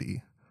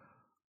possibility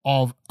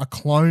of a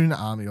clone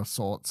army of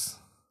sorts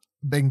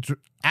being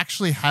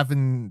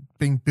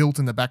built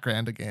in the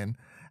background again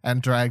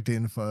and dragged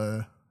in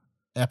for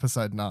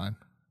episode 9?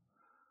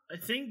 I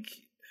think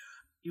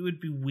it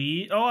would be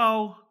weird. Oh,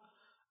 well,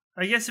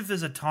 I guess if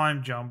there's a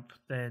time jump,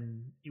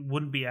 then it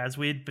wouldn't be as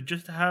weird, but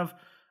just to have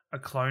a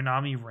clone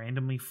army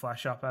randomly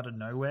flash up out of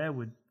nowhere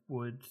would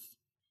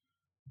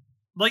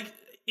like,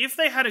 if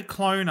they had a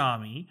clone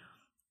army,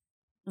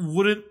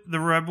 wouldn't the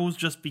rebels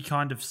just be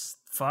kind of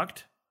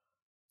fucked?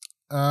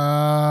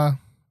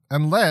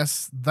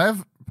 Unless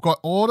they've got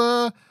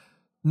Order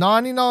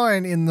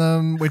 99 in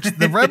them, which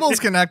the rebels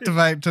can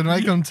activate to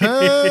make them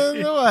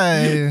turn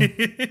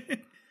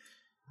away.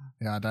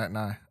 Yeah, I don't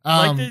know.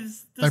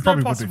 They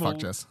probably would be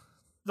fucked, Jess.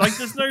 Like,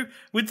 there's no,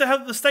 with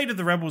the state of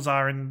the rebels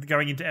are and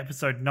going into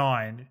episode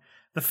 9,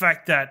 the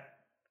fact that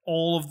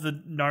all of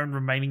the known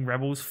remaining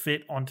rebels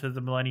fit onto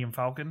the Millennium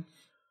Falcon,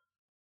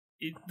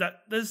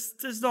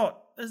 there's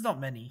not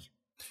many.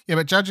 Yeah,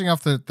 but judging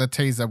off the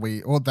teaser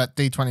or that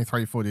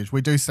D23 footage,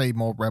 we do see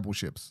more rebel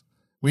ships.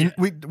 We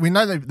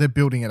know they're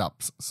building it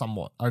up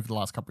somewhat over the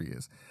last couple of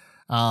years.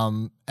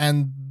 And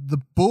the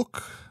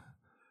book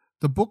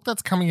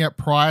that's coming out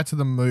prior to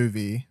the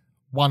movie,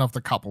 one of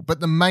the couple, but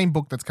the main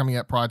book that's coming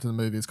out prior to the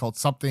movie is called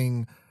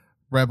something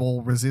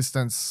Rebel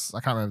Resistance.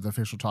 I can't remember the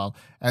official title.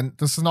 And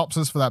the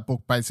synopsis for that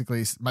book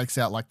basically makes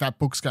out like that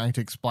book's going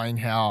to explain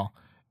how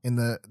in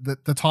the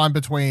time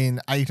between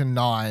 8 and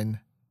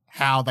 9,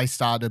 how they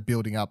started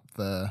building up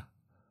the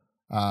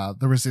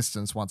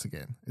Resistance once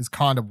again is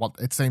kind of what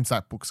it seems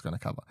that book's going to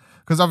cover.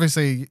 Because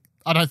obviously,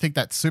 I don't think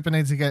that super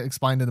needs to get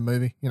explained in the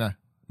movie.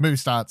 Movie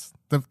starts,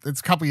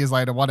 it's a couple of years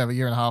later, whatever,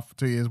 year and a half,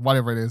 2 years,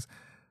 whatever it is.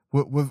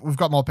 We've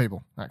got more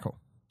people. All right, cool.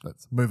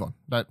 Let's move on.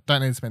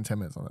 Don't need to spend 10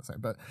 minutes on that scene.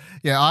 But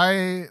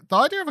yeah, the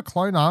idea of a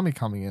clone army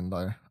coming in,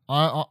 though,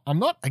 I'm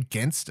not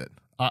against it.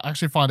 I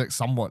actually find it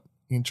somewhat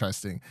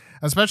interesting,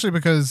 especially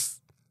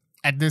because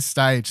at this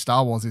stage,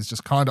 Star Wars is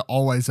just kind of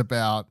always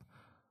about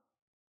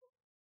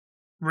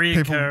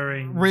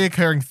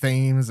reoccurring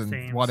themes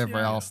and whatever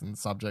else and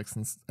subjects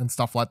and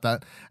stuff like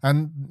that.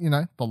 And,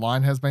 the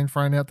line has been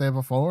thrown out there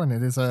before, and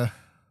it is a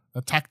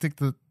tactic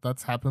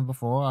that's happened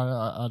before.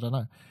 I don't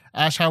know.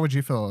 Ash, how would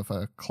you feel if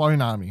a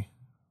clone army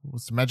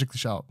was to magically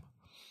show up?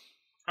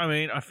 I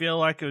mean, I feel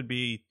like it would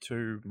be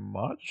too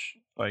much.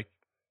 Like,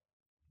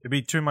 it'd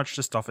be too much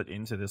to stuff it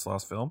into this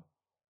last film.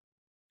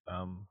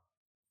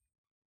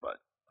 But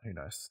who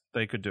knows?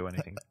 They could do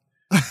anything.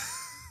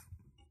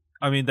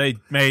 I mean, they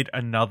made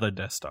another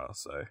Death Star,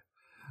 so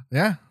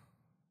yeah,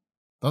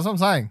 that's what I'm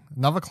saying.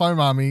 Another clone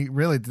army,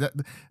 really.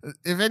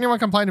 If anyone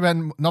complained about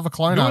another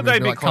clone army, who would they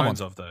be like, clones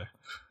of, though?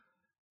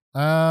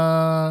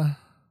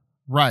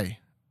 Rey.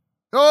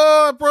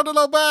 Oh, I brought it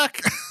all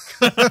back.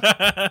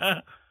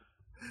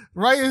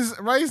 Rey is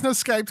an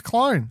escaped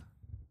clone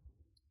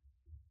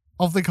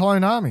of the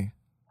clone army.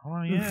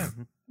 Oh yeah,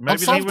 maybe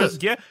solved he was.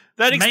 it. Yeah,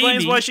 that explains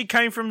Maybe. why she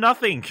came from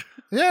nothing.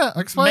 Yeah,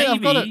 explain.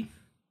 I've got it. Maybe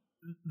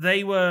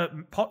they were.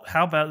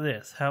 How about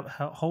this? How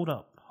hold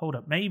up.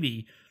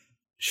 Maybe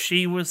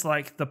she was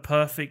like the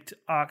perfect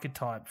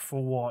archetype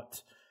for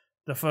what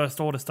the First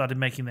Order started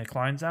making their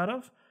clones out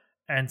of,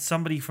 and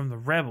somebody from the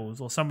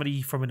Rebels or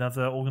somebody from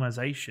another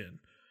organization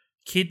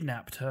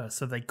kidnapped her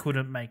so they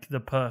couldn't make the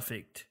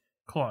perfect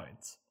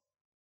clones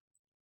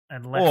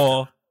and left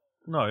Or her.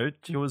 no,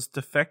 she was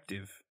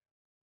defective.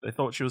 They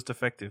thought she was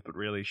defective, but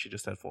really she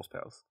just had force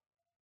powers.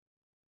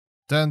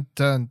 Dun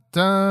dun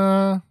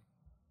dun.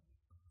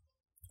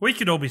 We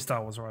could all be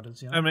Star Wars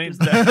writers, you know? I mean,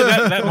 Just-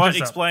 that might What's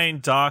up? explain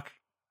Dark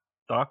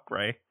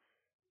Grey.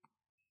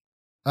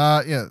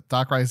 Yeah,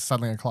 Dark Rey is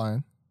suddenly a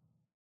clone.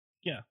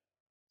 Yeah.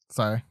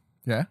 So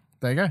yeah,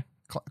 there you go.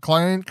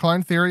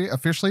 Clone theory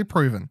officially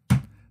proven.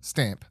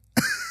 Stamp.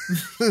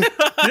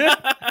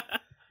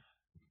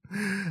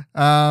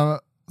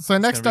 So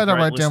next note I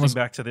wrote down was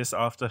back to this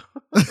after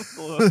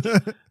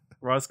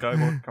Rise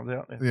Skywalker comes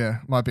out. yeah,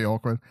 might be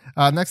awkward.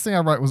 Next thing I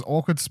wrote was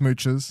awkward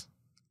smooches,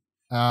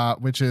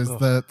 which is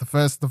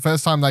the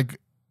first time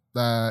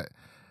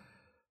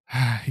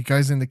he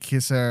goes in to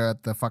kiss her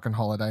at the fucking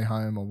holiday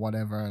home or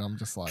whatever, and I'm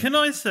just like, Can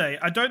I say,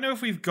 I don't know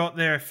if we've got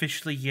there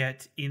officially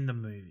yet in the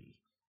movie.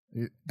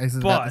 is it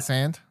about the but-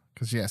 sand?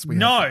 Because yes, we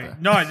have got there.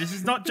 No, this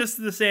is not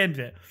just the sand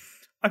bit.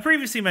 I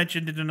previously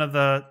mentioned in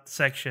another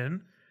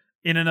section,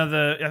 I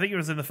think it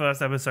was in the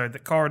first episode,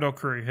 that Corridor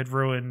Crew had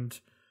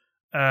ruined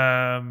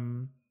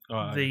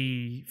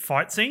the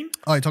fight scene.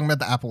 Oh, you're talking about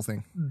the apple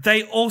thing?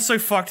 They also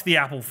fucked the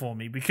apple for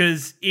me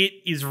because it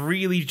is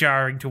really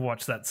jarring to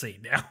watch that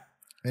scene now.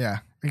 Yeah.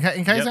 In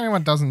case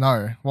anyone doesn't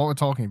know what we're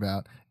talking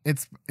about,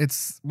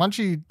 it's once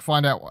you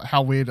find out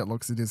how weird it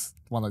looks, it is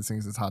one of those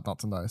things that's hard not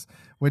to notice,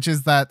 which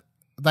is that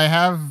they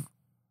have,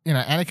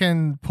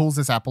 Anakin pulls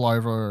this apple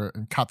over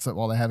and cuts it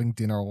while they're having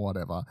dinner or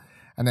whatever,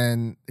 and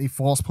then he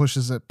force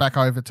pushes it back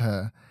over to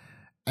her,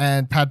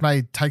 and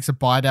Padme takes a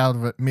bite out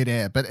of it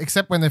midair, but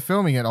except when they're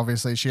filming it,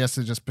 obviously she has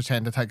to just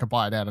pretend to take a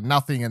bite out of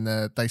nothing, and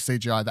they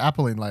CGI the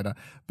apple in later.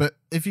 But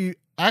if you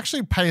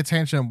actually pay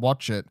attention and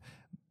watch it,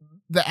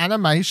 the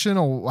animation,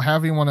 or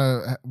however you want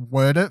to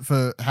word it,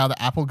 for how the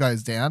apple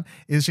goes down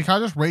is she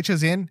kind of just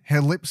reaches in,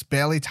 her lips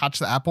barely touch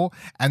the apple,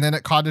 and then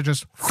it kind of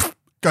just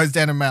goes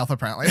down her mouth,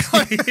 apparently.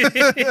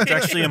 It's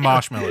actually a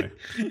marshmallow.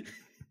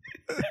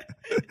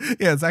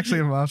 Yeah, it's actually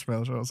a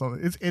marshmallow or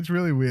something. It's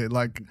really weird.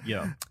 Like,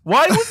 Yeah.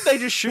 Why wouldn't they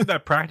just shoot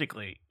that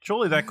practically?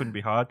 Surely that couldn't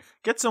be hard.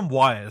 Get some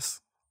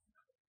wires.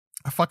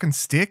 a fucking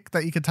stick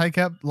that you could take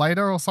out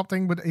later or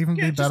something would even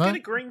Yeah, be just better. get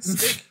a green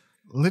stick.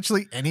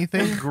 Literally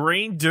anything.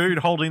 Green dude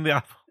holding the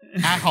apple.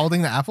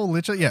 Holding the apple,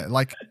 literally. Yeah,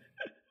 like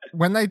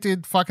when they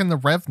did fucking The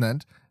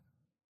Revenant,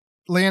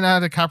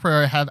 Leonardo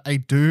DiCaprio had a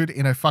dude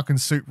in a fucking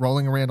suit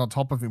rolling around on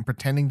top of him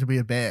pretending to be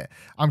a bear.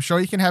 I'm sure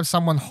you can have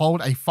someone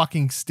hold a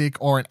fucking stick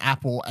or an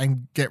apple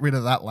and get rid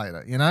of that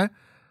later, you know?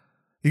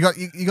 You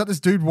got this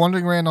dude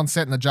wandering around on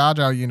set in a Jar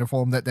Jar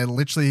uniform that they're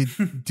literally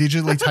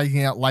digitally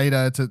taking out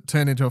later to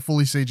turn into a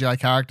fully CGI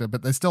character,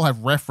 but they still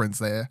have reference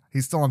there.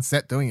 He's still on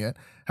set doing it.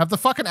 Have the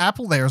fucking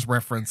apple there as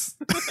reference.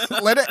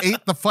 Let it eat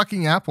the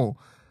fucking apple.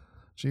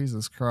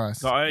 Jesus Christ.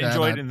 So I Yeah,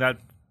 enjoyed no. in that,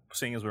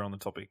 seeing as we're on the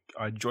topic,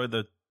 I enjoyed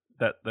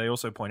that they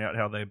also point out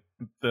how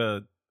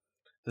the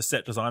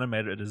set designer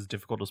made it as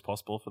difficult as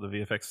possible for the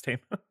VFX team.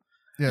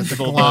 Yeah, the With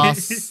all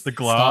glass. the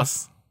glass.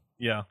 stuff.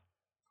 Yeah.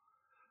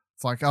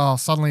 It's like, oh,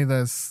 suddenly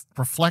there's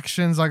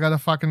reflections I got to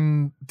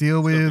fucking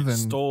deal with, and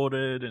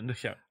Distorted and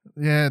yeah.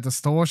 yeah,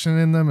 distortion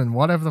in them, and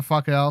whatever the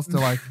fuck else.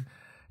 They're like,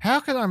 how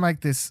can I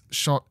make this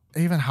shot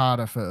even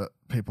harder for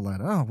people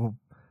that, oh, well,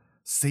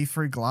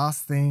 see-through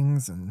glass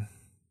things and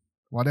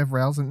whatever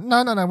else. And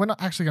no, we're not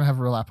actually going to have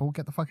a real apple.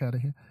 Get the fuck out of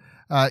here.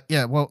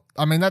 Yeah, well,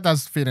 I mean, that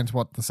does fit into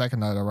what the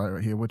second note I wrote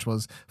right here, which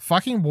was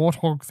fucking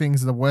warthog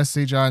things are the worst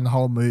CGI in the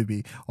whole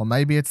movie, or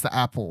maybe it's the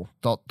apple, ...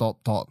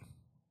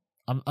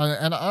 And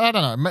I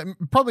don't know,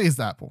 probably is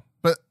the apple,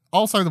 but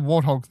also the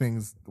warthog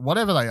things,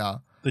 whatever they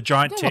are. The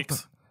giant I don't know what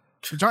ticks.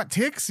 The giant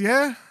ticks,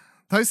 yeah.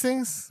 Those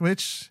things,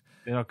 which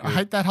They're not I good.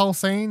 hate that whole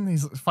scene.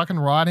 He's fucking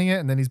riding it,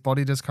 and then his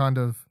body just kind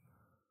of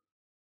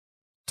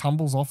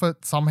tumbles off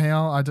it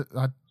somehow. I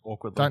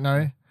Awkwardly. don't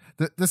know.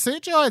 The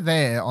CGI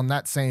there on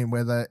that scene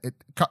where it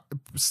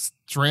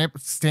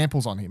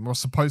stamples on him, or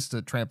supposed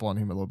to trample on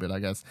him a little bit, I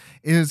guess,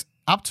 is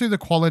up to the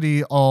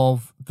quality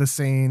of the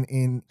scene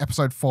in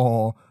episode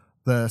 4,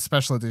 the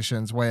special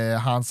editions, where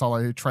Han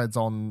Solo treads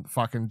on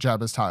fucking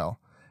Jabba's tail.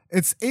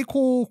 It's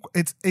equal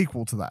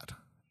to that.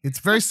 It's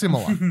very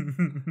similar.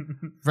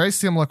 Very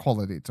similar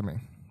quality to me.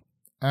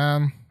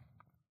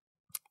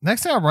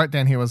 Next thing I wrote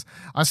down here was,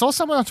 I saw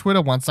someone on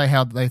Twitter once say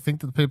how they think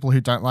that the people who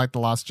don't like The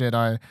Last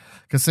Jedi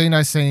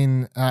casino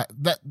scene,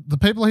 that the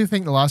people who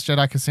think The Last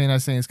Jedi casino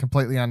scene is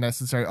completely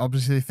unnecessary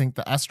obviously think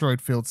the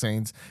asteroid field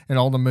scenes in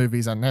all the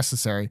movies are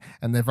necessary,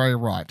 and they're very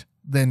right.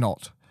 They're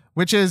not.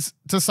 Which is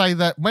to say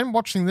that when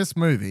watching this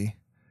movie,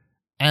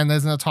 and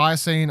there's an entire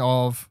scene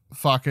of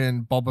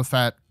fucking Boba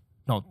Fett,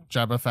 not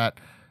Jabba Fett,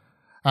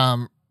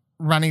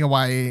 running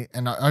away,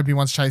 and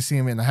Obi-Wan's chasing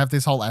him, and they have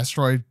this whole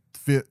asteroid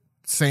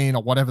scene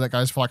or whatever that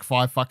goes for like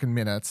 5 fucking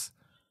minutes.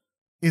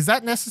 Is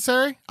that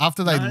necessary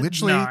after they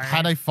literally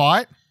had a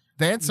fight?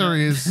 The answer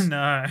is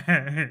no.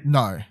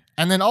 No.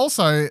 And then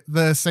also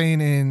the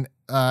scene in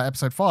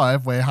episode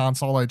 5 where Han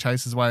Solo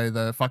chases away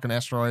the fucking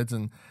asteroids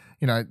and,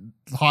 you know,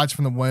 hides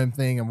from the worm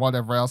thing and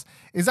whatever else.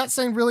 Is that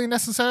scene really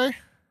necessary?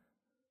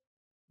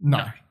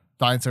 No.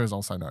 The answer is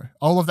also no.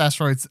 All of the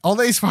asteroids, all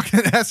these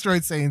fucking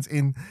asteroid scenes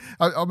in.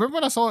 I remember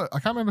when I saw it, I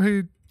can't remember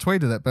who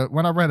tweeted it, but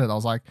when I read it, I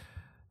was like,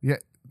 yeah,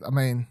 I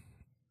mean,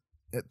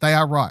 they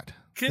are right.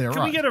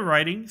 Can we get a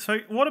rating? So,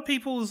 what are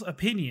people's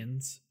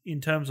opinions in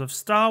terms of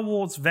Star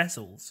Wars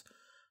vessels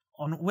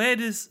on where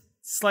does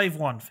Slave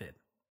One fit?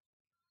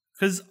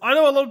 Because I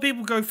know a lot of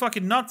people go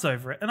fucking nuts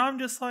over it, and I'm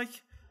just like,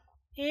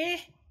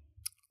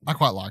 I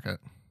quite like it.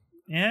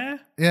 Yeah?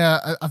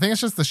 Yeah, I think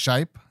it's just the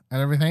shape and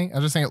everything. I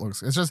just think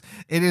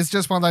it is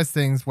just one of those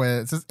things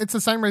where it's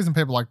the same reason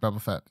people like Boba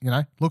Fett, you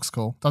know? Looks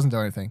cool, doesn't do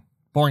anything.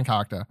 Boring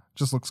character,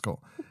 just looks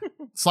cool.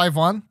 Slave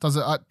One,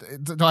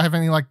 do I have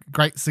any like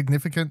great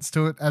significance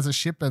to it as a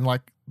ship and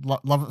like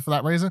love it for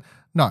that reason?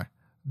 No.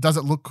 Does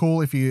it look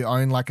cool if you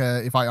own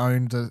if I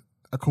owned a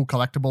cool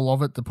collectible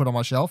of it to put on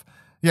my shelf?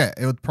 Yeah,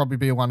 it would probably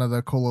be one of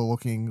the cooler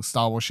looking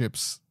Star Wars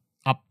ships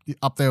up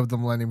there with the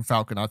Millennium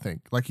Falcon, I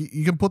think. Like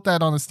you can put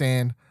that on a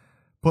stand,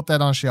 put that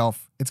on a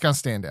shelf, it's going to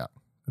stand out.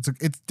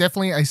 It's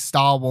definitely a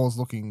Star Wars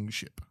looking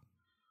ship.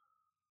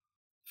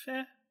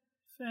 Fair.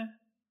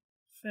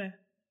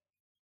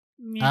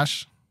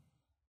 Ash?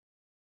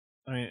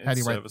 I mean, How do it's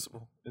you rate-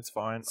 serviceable. It's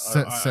fine.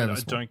 I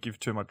serviceable. don't give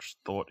too much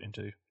thought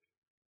into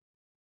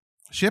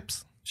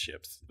Ships?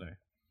 ships. No.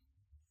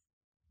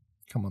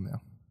 Come on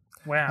now.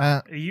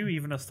 Wow. Are you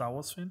even a Star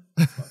Wars fan?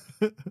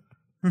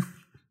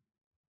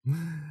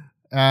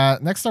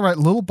 Next I wrote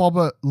Little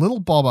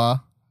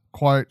Bobber,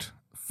 quote,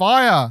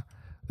 fire!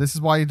 This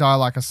is why you die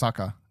like a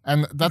sucker.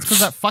 And that's because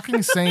that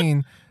fucking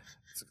scene,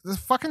 this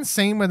fucking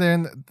scene where they're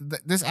in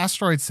this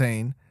asteroid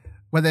scene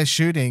where they're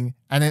shooting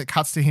and then it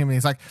cuts to him and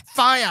he's like,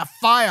 fire,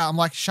 fire. I'm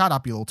like, shut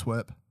up, you little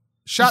twerp.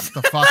 Shut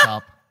the fuck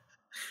up.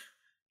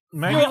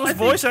 Maybe it was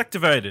voice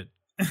activated.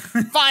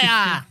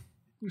 Fire!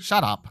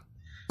 Shut up.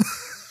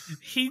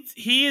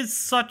 He is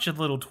such a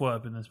little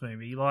twerp in this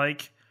movie.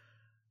 Like,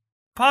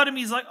 part of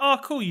me is like, oh,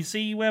 cool, you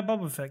see where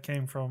Boba Fett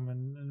came from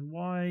and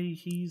why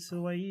he's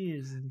the way he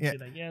is and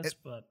shit, I guess,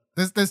 but...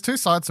 There's two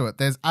sides to it.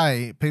 There's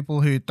A, people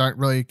who don't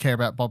really care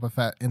about Boba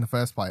Fett in the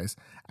first place,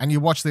 and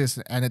you watch this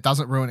and it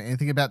doesn't ruin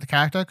anything about the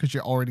character because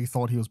you already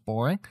thought he was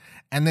boring.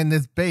 And then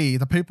there's B,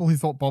 the people who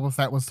thought Boba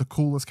Fett was the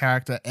coolest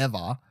character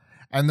ever,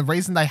 and the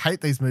reason they hate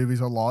these movies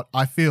a lot,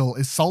 I feel,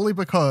 is solely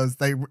because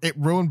it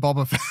ruined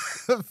Boba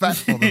Fett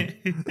for them.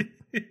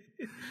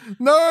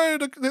 No,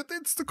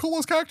 it's the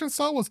coolest character in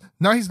Star Wars.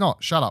 No, he's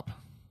not. Shut up.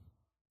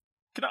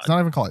 It's not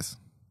even close.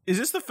 Is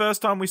this the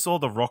first time we saw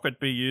the rocket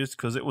be used?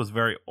 Because it was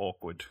very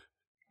awkward.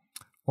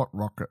 What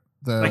rocket?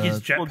 Like his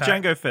jetpack. Well,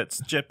 Jango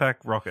Fett's jetpack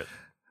rocket.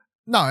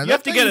 No, you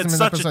have to get it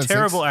such a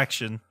terrible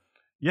action.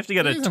 You have to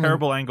get a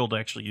terrible angle to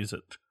actually use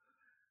it.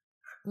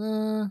 Do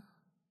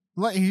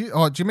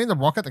you mean the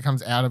rocket that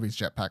comes out of his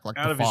jetpack, like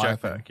out the of his fire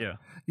jetpack? thing? Yeah.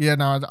 Yeah,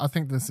 no, I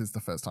think this is the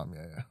first time.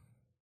 Yeah.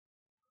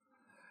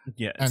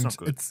 Yeah, it's and not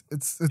good.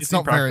 It's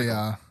not very.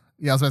 I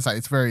was going to say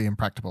it's very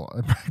impractical.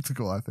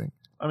 I think.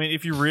 I mean,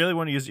 if you really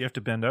want to use it, you have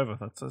to bend over.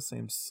 That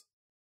seems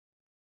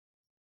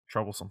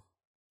troublesome.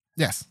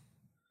 Yes,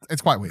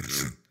 it's quite weird.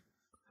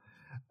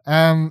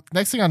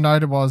 Next thing I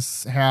noted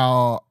was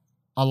how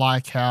I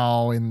like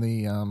how in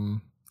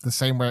the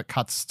scene where it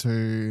cuts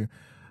to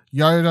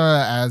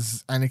Yoda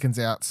as Anakin's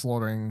out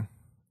slaughtering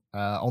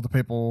all the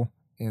people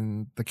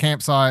in the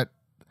campsite,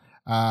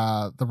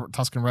 the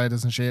Tusken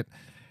Raiders and shit.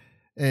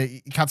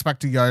 It cuts back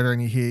to Yoda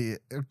and you hear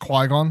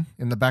Qui-Gon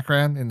in the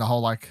background in the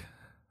whole like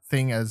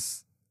thing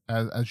as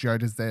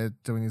Yoda's there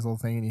doing his little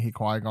thing, and you hear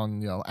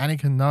Qui-Gon yell,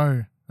 Anakin,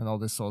 no, and all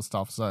this sort of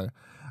stuff. So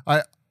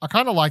I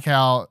kind of like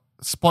how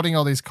spotting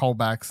all these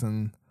callbacks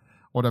and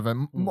whatever.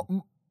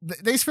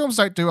 These films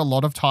don't do a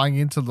lot of tying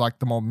into like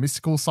the more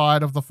mystical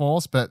side of the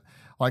Force, but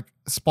like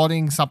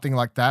spotting something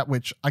like that,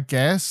 which I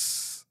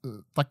guess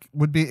like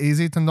would be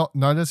easy to not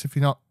notice if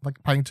you're not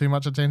like paying too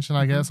much attention,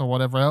 I guess, or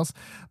whatever else.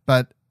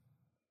 But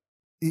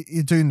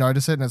you do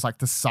notice it, and it's like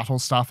the subtle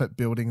stuff at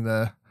building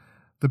the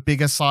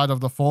bigger side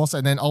of the Force,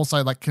 and then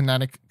also like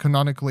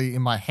canonically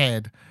in my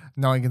head,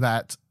 knowing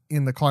that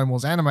in the Clone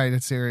Wars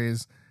animated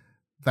series,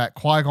 that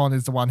Qui-Gon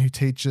is the one who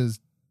teaches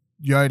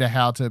Yoda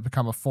how to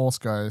become a Force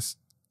ghost.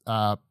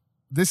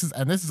 This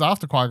is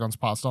after Qui-Gon's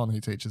passed on.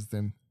 He teaches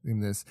them in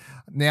this.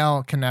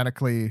 Now,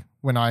 canonically,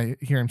 when I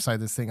hear him say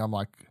this thing, I'm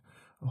like,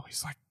 oh,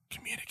 he's like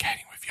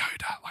communicating with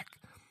Yoda. Like,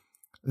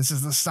 this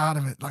is the start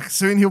of it. Like,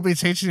 soon he'll be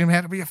teaching him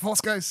how to be a Force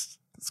ghost.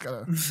 It's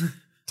got to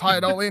tie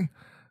it all in.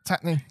 It's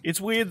happening.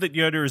 It's weird that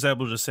Yoda is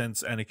able to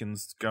sense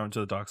Anakin's going to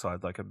the dark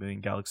side like a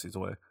million galaxies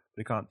away. But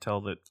he can't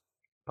tell that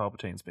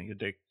Palpatine's being a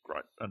dick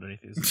right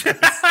underneath his.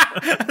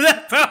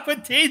 That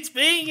Palpatine's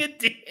being a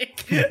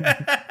dick.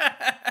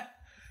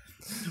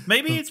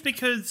 Maybe it's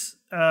because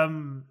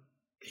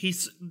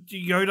he's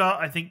Yoda.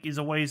 I think is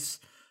always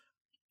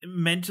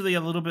mentally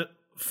a little bit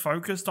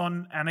focused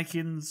on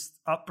Anakin's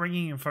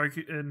upbringing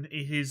and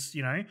his,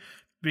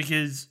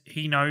 because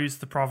he knows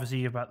the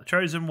prophecy about the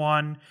Chosen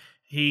One.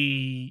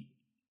 He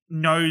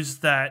knows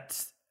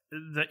that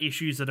the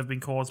issues that have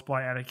been caused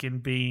by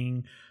Anakin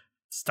being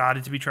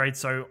started to be portrayed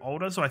so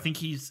older. So I think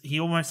he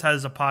almost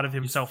has a part of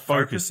himself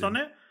focused on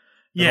it.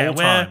 Yeah,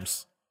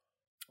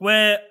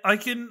 where I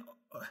can,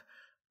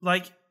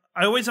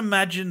 I always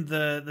imagine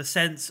the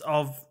sense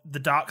of the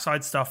dark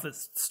side stuff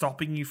that's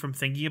stopping you from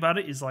thinking about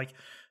it is like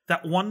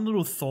that one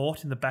little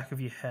thought in the back of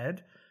your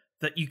head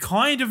that you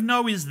kind of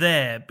know is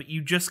there, but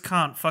you just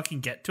can't fucking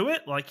get to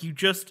it. Like you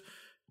just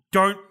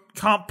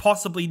can't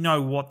possibly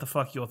know what the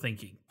fuck you're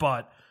thinking,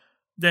 but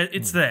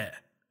it's there.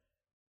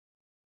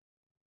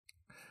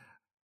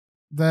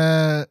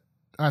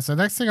 So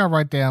next thing I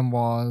wrote down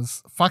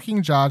was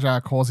fucking Jar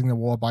Jar causing the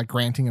war by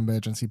granting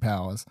emergency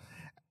powers.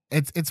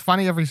 It's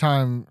funny every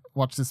time I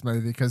watch this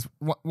movie because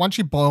once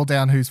you boil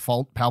down whose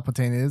fault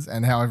Palpatine is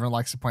and how everyone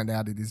likes to point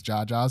out it is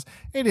Jar Jar's,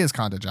 it is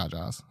kind of Jar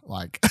Jar's.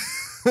 Like,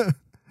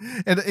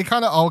 it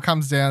kind of all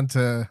comes down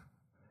to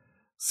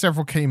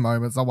several key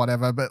moments or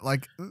whatever, but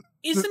like...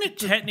 Isn't it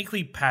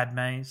technically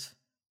Padme's?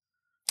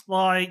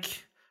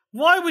 Like,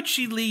 why would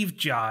she leave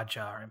Jar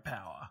Jar in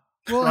power?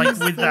 Well, like,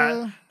 with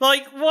that.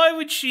 Like, why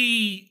would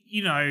she,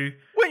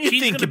 When you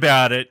think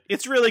about it,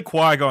 it's really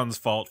Qui-Gon's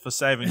fault for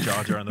saving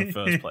Jar Jar in the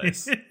first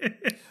place.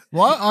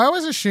 Well, I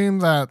always assume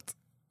that...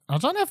 I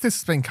don't know if this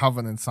has been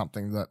covered in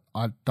something that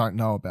I don't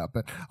know about,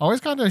 but I always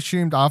kind of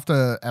assumed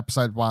after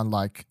episode 1,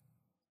 like,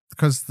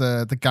 because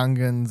the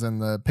Gungans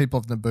and the people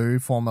of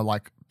Naboo form a,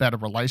 like, better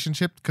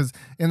relationship, because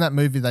in that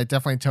movie they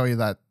definitely tell you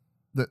that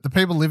the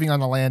people living on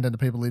the land and the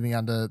people living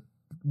under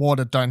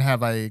water don't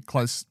have a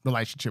close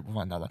relationship with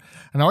one another.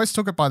 And I always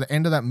took it by the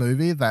end of that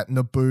movie that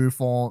Naboo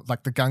form,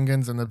 like the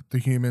Gungans and the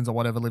humans or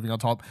whatever living on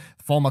top,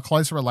 form a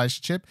closer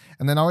relationship.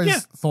 And then I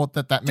always thought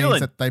that means Dylan,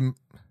 that they...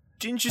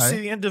 Didn't you see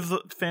the end of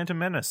the Phantom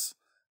Menace?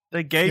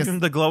 They gave him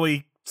the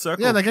glowy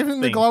circle. Yeah, they gave him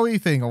the glowy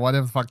thing or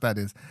whatever the fuck that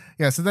is.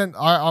 Yeah, so then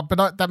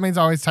that means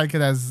I always take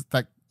it as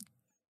that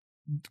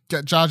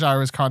Jar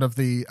Jar is kind of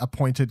the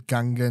appointed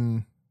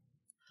Gungan,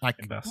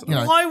 like,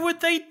 ambassador. Why would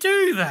they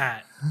do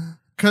that?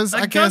 Because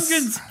I guess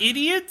Gungans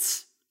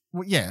idiots.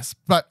 Well, yes,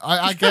 but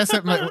I guess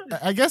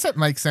I guess it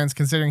makes sense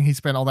considering he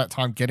spent all that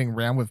time getting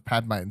around with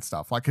Padme and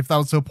stuff. Like if they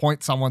was to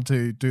appoint someone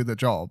to do the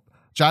job,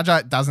 Jar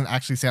Jar doesn't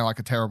actually sound like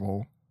a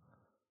terrible.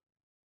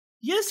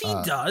 Yes, he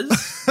does.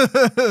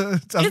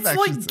 It's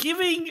like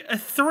giving a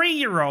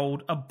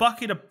 3-year-old a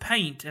bucket of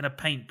paint and a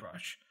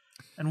paintbrush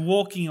and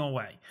walking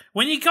away.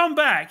 When you come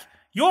back,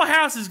 your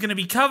house is going to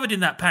be covered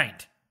in that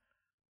paint.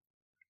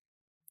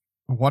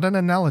 What an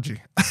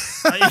analogy.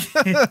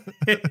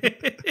 Do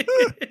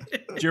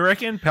you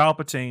reckon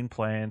Palpatine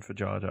planned for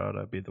Jar Jar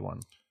to be the one?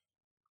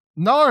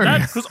 No.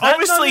 Because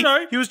obviously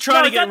he was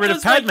trying to get rid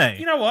of Padme.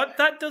 You know what?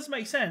 That does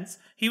make sense.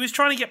 He was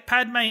trying to get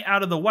Padme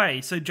out of the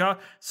way. So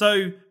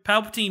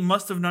Palpatine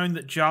must have known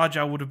that Jar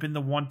Jar would have been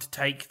the one to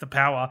take the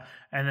power,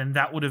 and then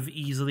that would have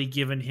easily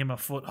given him a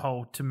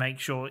foothold to make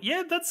sure.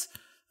 Yeah, that's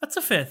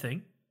a fair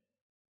thing.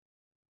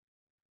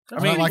 I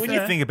mean, when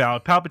you think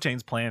about it,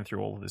 Palpatine's plan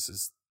through all of this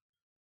is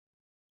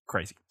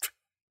crazy.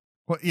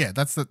 Well, yeah,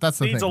 that's the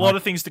thing. Needs a lot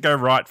of things to go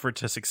right for it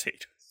to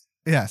succeed.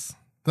 Yes,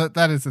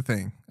 that is the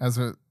thing. As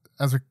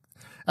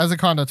we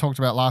kind of talked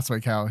about last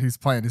week, how his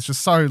plan is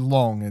just so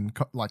long and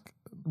like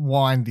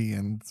windy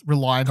and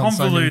reliant on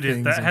so many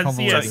things. That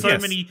has so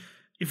many.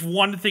 If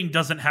one thing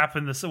doesn't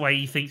happen the way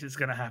he thinks it's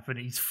going to happen,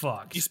 he's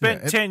fucked. He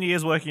spent 10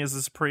 years working as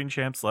the Supreme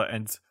Chancellor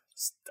and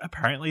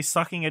apparently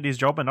sucking at his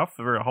job enough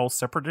for a whole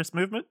separatist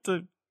movement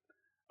to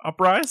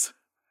uprise.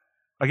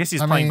 I guess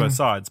he's playing both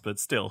sides, but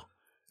still.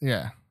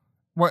 Yeah.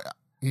 What?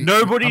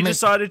 Nobody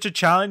decided to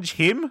challenge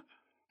him?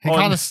 He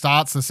kind of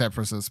starts the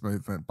separatist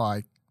movement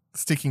by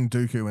sticking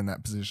Dooku in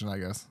that position, I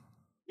guess.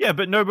 Yeah,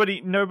 but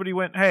nobody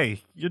went,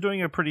 hey, you're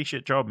doing a pretty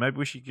shit job. Maybe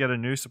we should get a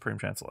new Supreme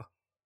Chancellor.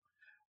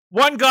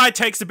 One guy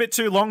takes a bit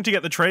too long to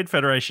get the Trade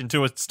Federation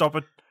to stop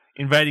it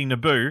invading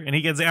Naboo, and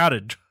he gets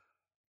outed.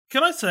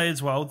 Can I say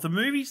as well, the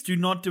movies do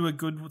not do a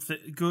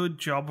good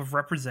job of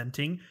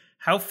representing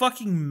how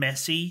fucking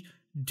messy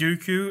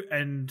Dooku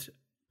and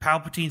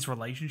Palpatine's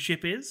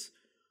relationship is.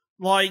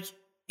 Like,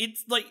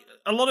 it's like,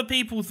 a lot of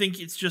people think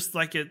it's just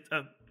like a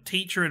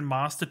teacher and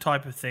master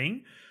type of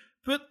thing,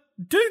 but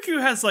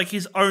Dooku has like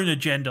his own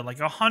agenda, like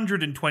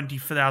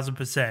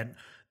 120,000%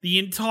 the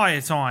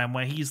entire time,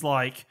 where he's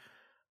like,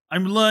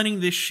 I'm learning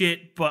this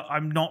shit, but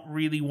I'm not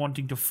really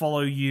wanting to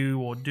follow you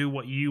or do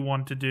what you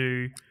want to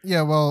do.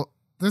 Yeah, well,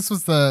 this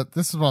is what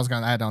I was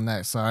going to add on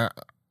next. So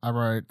I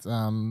wrote,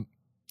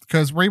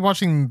 because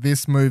rewatching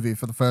this movie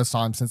for the first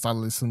time since I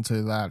listened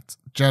to that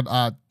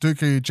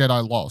Dooku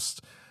Jedi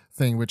Lost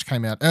thing, which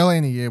came out early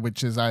in the year,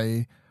 which is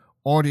a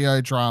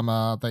audio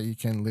drama that you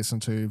can listen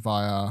to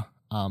via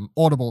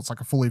Audible. It's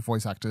like a fully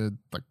voice acted,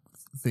 like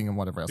thing and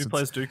whatever else. Who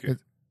plays Dooku?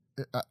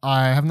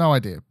 I have no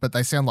idea, but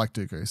they sound like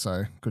Dooku,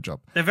 so good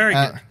job. They're very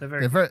good. They're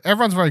very good.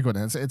 Everyone's very good,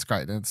 and it's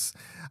great.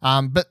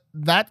 But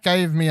that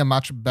gave me a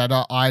much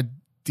better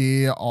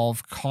idea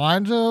of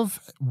kind of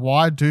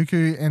why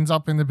Dooku ends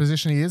up in the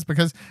position he is,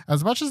 because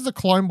as much as the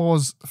Clone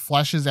Wars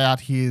flashes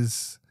out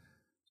his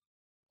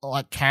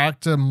like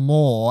character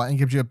more and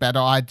gives you a better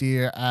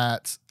idea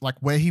at like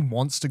where he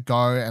wants to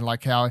go and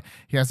like how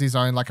he has his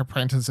own like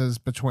apprentices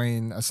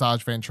between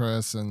Asajj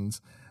Ventress and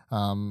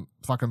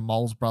fucking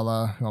Maul's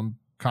brother, who I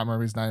can't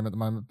remember his name at the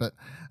moment, but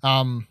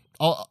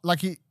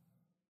like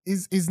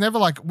he's never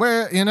like,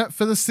 we're in it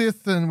for the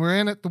Sith and we're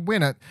in it to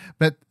win it.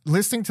 But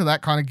listening to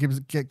that kind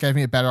of gave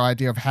me a better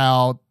idea of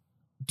how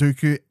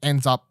Dooku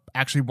ends up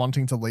actually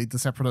wanting to lead the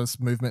separatist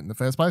movement in the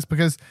first place,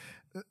 because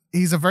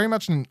he's a very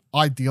much an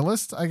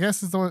idealist, I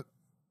guess is the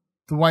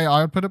way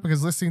I would put it,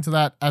 because listening to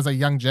that as a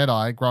young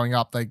Jedi growing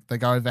up, they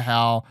go over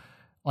how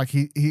like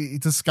he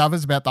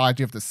discovers about the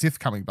idea of the Sith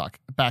coming back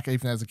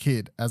even as a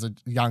kid, as a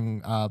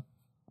young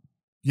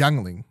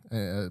youngling,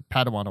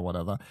 Padawan or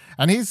whatever.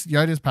 And he's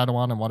Yoda's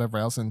Padawan and whatever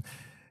else, and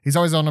he's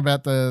always on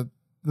about the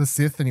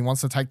Sith and he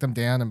wants to take them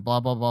down and blah,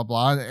 blah, blah,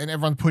 blah. And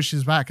everyone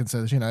pushes back and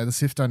says, the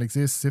Sith don't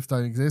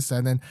exist.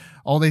 And then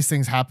all these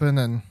things happen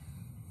and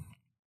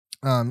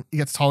he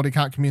gets told he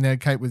can't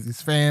communicate with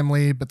his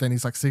family, but then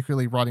he's like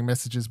secretly writing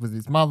messages with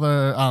his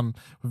mother,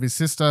 with his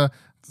sister.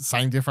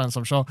 Same difference,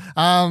 I'm sure.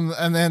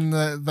 And then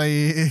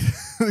they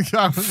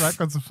go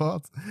backwards and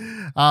forwards.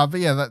 But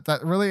yeah,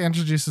 that really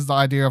introduces the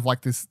idea of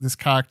like this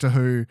character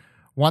who,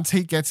 once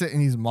he gets it in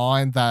his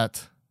mind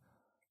that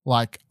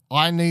like,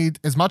 I need,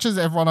 as much as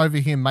everyone over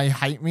here may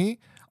hate me,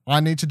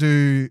 I need to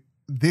do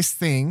this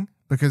thing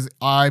because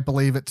I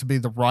believe it to be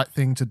the right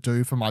thing to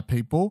do for my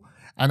people.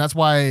 And that's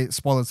why,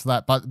 spoilers for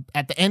that, but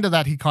at the end of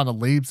that, he kind of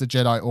leaves the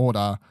Jedi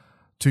Order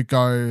to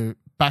go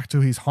back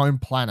to his home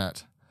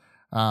planet.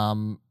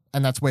 And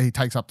that's where he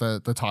takes up the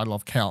title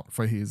of Count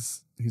for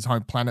his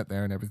home planet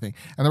there and everything.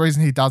 And the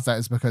reason he does that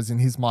is because in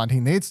his mind,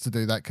 he needs to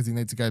do that because he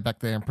needs to go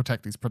back there and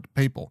protect his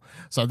people.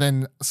 So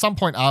then some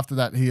point after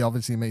that, he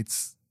obviously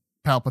meets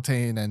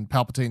Palpatine, and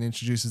Palpatine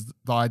introduces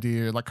the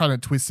idea, like kind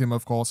of twists him,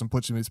 of course, and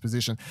puts him in his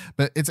position.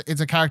 But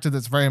it's a character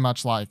that's very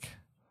much like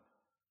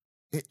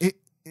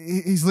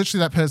he's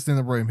literally that person in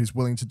the room who's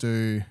willing to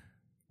do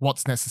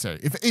what's necessary.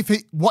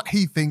 What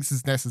he thinks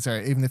is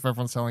necessary, even if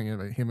everyone's telling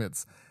him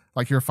it's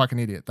like, you're a fucking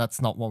idiot.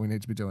 That's not what we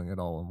need to be doing at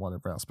all, and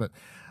whatever else. But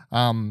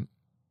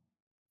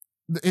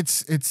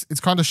it's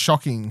kind of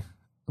shocking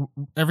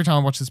every time I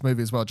watch this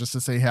movie as well, just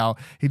to see how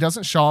he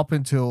doesn't show up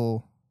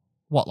until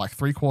what, like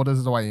 3/4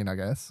 of the way in, I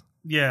guess.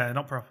 Yeah,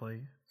 not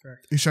properly.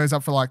 Correct. He shows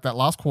up for like that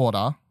last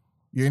quarter.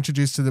 You're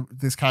introduced to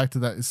this character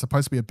that is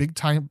supposed to be a big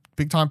time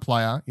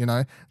player,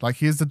 like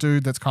here's the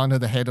dude that's kind of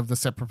the head of the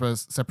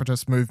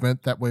separatist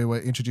movement that we were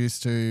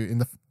introduced to in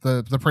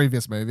the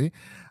previous movie.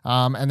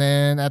 And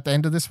then at the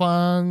end of this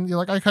one, you're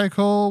like, okay,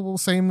 cool, we'll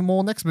see him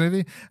more next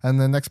movie. And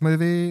the next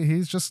movie,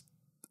 he's just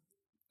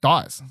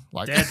dies.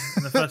 Like dead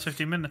in the first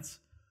 15 minutes.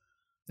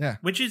 Yeah.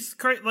 Which is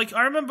great. Like,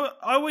 I remember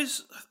I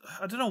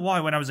don't know why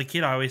when I was a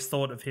kid, I always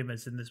thought of him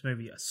as in this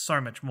movie so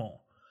much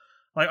more.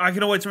 Like, I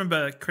can always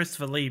remember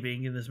Christopher Lee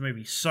being in this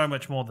movie so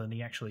much more than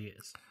he actually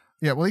is.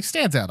 Yeah, well, he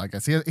stands out, I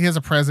guess. He has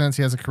a presence,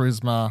 he has a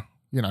charisma.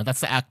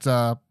 That's the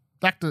actor.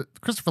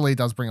 Christopher Lee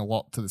does bring a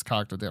lot to this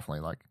character,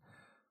 definitely. Like,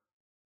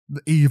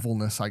 the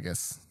evilness, I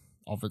guess,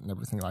 of it and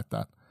everything like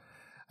that.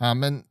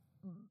 And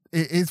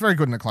he's very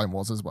good in the Clone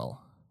Wars as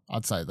well.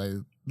 I'd say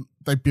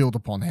they build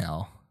upon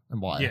how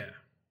and why. Yeah.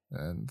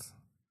 And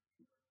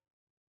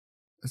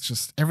it's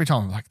just every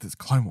time I'm like, the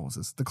Clone Wars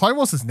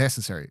is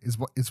necessary, is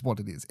what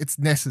it is. It's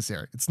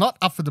necessary. It's not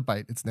up for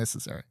debate. It's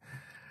necessary.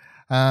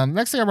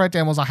 Next thing I wrote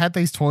down was I had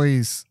these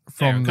toys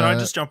from. Can I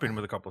just jump in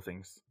with a couple of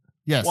things?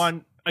 Yes.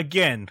 One,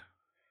 again,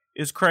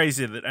 is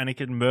crazy that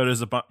Anakin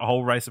murders a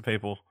whole race of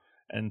people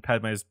and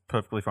Padme is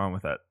perfectly fine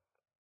with that.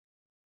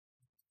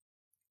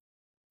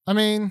 I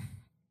mean,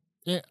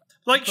 yeah.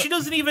 Like, she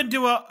doesn't even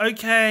do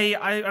okay,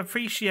 I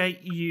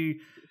appreciate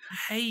you.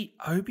 Hey,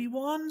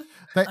 Obi-Wan?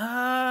 They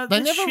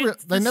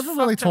never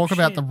really talk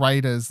about the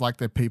Raiders like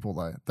they're people,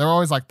 though. They're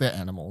always like they're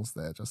animals.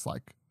 They're just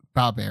like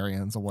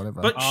barbarians or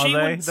whatever. But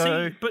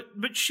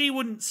she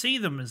wouldn't see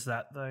them as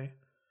that, though.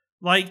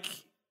 Like,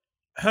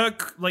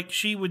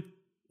 she would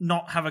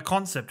not have a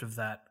concept of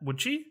that,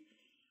 would she?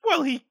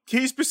 Well, he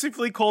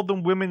specifically called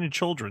them women and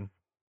children.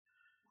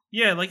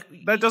 Yeah, like...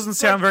 That doesn't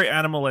sound very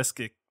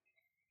animalistic.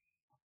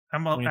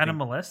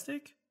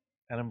 Animalistic?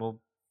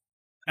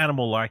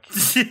 Animal-like.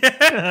 Yes?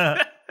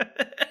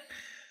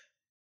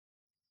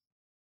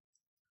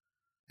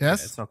 Yeah,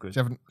 it's not good.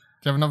 Do you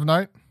have another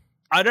note?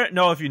 I don't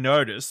know if you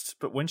noticed,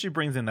 but when she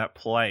brings in that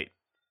plate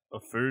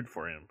of food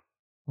for him,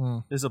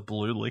 there's a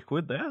blue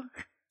liquid there.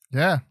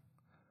 Yeah.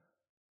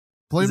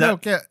 Blue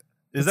milk, yeah.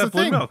 Is that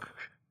blue milk?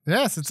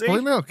 Yes, it's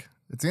blue milk.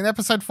 It's in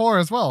episode 4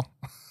 as well.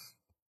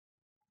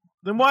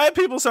 Then why are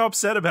people so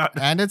upset about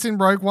it? And it's in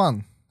Rogue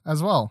One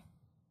as well.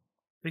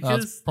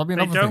 Because probably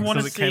they don't want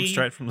to see it came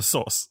straight from the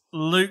source.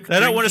 Luke. They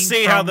don't want to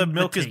see how the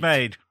milk is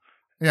made.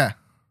 Yeah.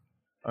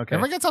 Okay.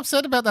 Everyone gets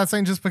upset about that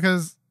scene just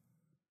because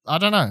I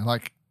don't know.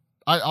 Like,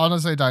 I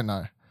honestly don't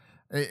know.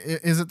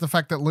 Is it the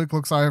fact that Luke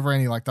looks over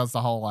and he like does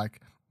the whole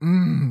like,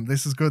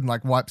 this is good, and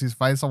like wipes his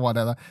face or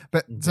whatever?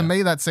 But to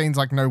me, that seems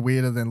like no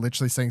weirder than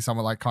literally seeing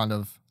someone like kind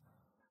of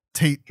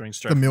teat Drink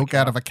straight the from the milk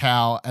out cow. of a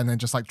cow and then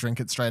just like drink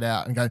it straight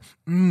out and go,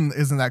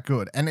 isn't that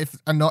good? And if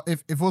I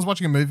was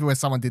watching a movie where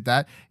someone did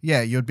that,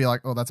 yeah, you'd be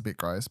like, oh, that's a bit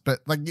gross. But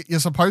like you're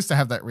supposed to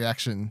have that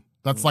reaction.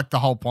 That's like the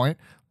whole point.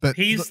 But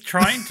He's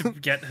trying to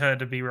get her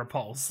to be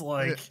repulsed.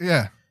 Like,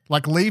 yeah,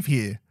 like leave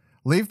here,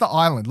 leave the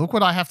island. Look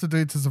what I have to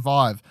do to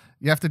survive.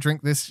 You have to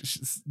drink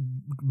this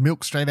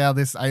milk straight out of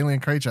this alien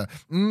creature.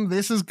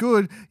 This is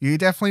good. You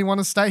definitely want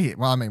to stay here.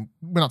 Well, I mean,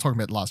 we're not talking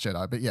about The Last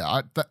Jedi, but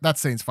yeah, that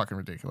scene's fucking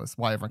ridiculous.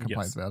 Why everyone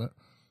complains about it.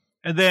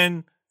 And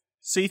then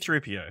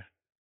C-3PO.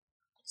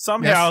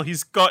 Somehow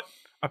he's got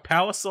a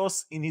power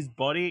source in his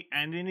body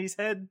and in his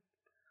head.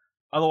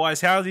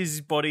 Otherwise, how does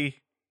his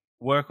body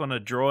work on a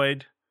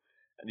droid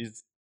and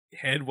his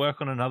head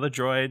work on another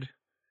droid?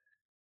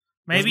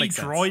 maybe make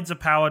sense. droids are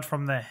powered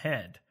from their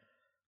head.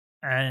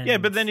 And Yeah,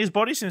 but then his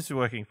body seems to be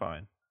working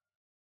fine.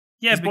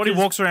 yeah, His body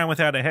because walks around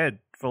without a head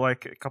for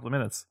like a couple of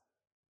minutes.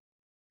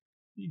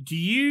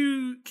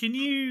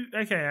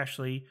 Okay,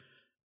 Ashley,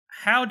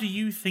 how do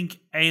you think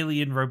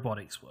alien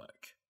robotics work?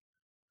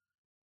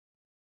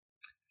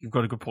 You've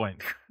got a good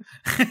point.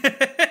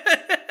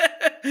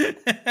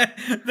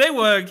 They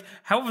work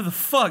however the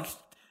fuck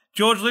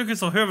George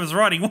Lucas or whoever's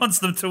writing wants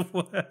them to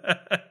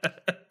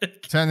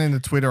work. Turn into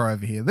Twitter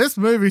over here. This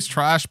movie's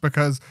trash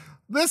because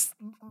this.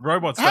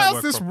 Robots don't How's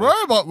work this properly.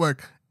 robot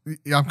work?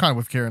 Yeah, I'm kind of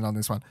with Kieran on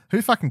this one.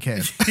 Who fucking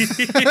cares?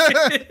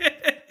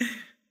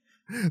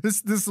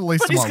 This is the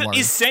least But of my worries.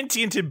 he's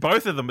sentient in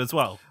both of them as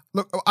well.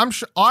 Look, I'm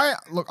sure. I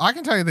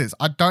can tell you this.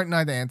 I don't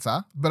know the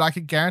answer, but I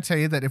can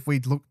guarantee you that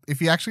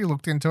if you actually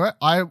looked into it,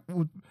 I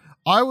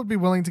would be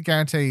willing to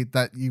guarantee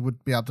that you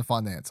would be able to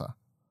find the answer.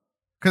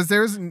 Because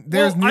there's I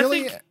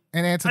nearly think-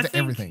 an answer I to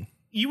think everything.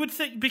 You would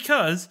think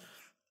because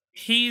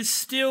he's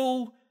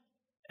still,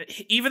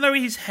 even though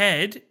his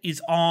head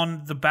is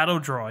on the battle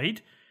droid,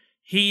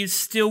 he is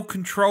still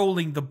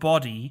controlling the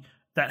body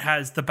that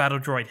has the battle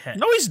droid head.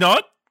 No, he's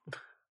not.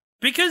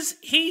 Because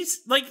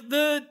he's like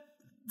the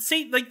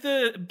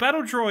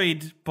battle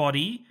droid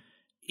body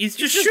is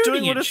just just doing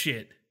shooting what at it-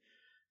 shit.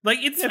 Like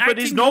it's Yeah, acting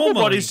but his normal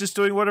normally. body's just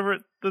doing whatever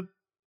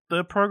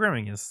the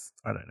programming is.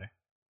 I don't know.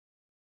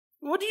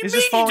 What do you He's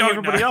mean just you following don't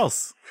everybody know?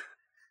 else.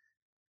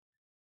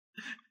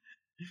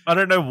 I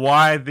don't know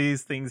why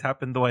these things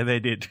happened the way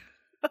they did.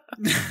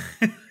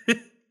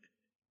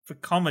 For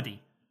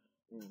comedy.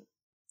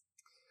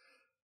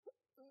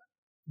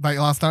 Like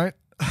last night.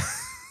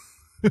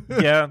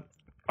 Yeah.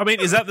 I mean,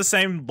 is that the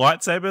same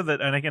lightsaber that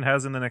Anakin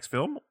has in the next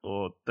film?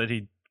 Or that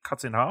he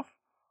cuts in half?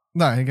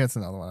 No, he gets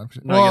another one.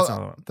 No, he gets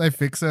another one. They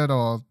fix it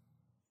or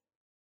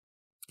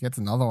gets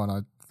another one,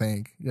 I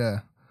think. Yeah.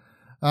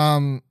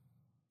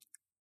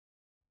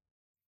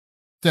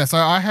 Yeah, so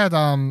I had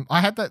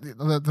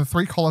the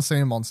 3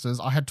 Colosseum monsters.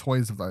 I had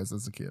toys of those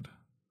as a kid.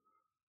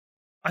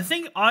 I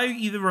think I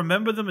either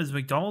remember them as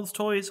McDonald's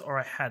toys or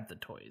I had the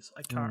toys.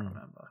 I can't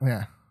remember.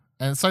 Yeah.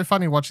 And it's so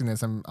funny watching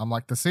this. I'm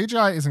like, the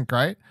CGI isn't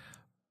great,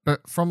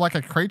 but from like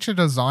a creature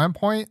design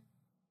point,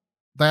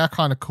 they are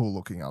kind of cool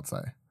looking, I'd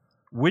say.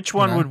 Which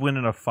one know? would win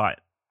in a fight?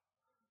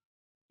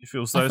 If it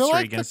was I those feel three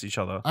like against each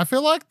other. I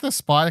feel like the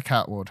Spider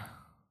Cat would.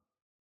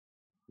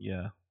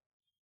 Yeah.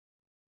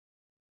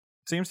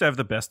 Seems to have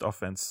the best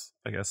offense,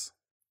 I guess.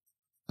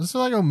 I just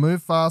feel like it'll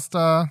move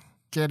faster,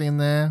 get in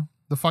there.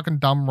 The fucking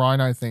dumb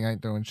rhino thing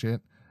ain't doing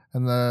shit.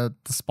 And the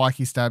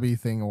spiky stabby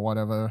thing or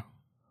whatever.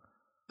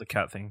 The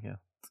cat thing, yeah.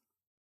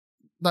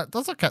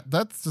 That's a cat.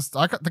 That's just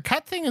the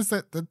cat thing is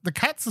that the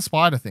cat's the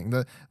spider thing.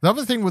 The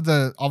other thing with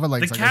the other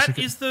legs. The I guess cat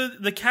you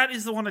could- the cat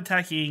is the one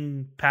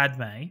attacking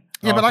Padme.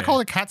 Yeah, but I okay. call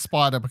it cat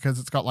spider because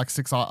it's got like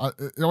 6 eyes.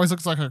 It always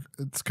looks like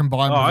it's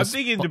combined. Oh, with I a was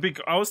thinking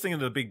sp- I was thinking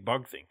the big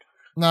bug thing.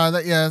 No,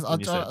 that yeah. When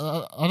you said-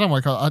 I don't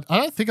want to call it. I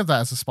don't think of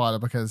that as a spider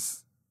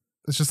because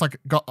it's just like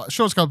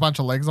it's got a bunch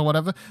of legs or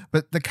whatever.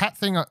 But the cat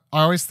thing, I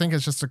always think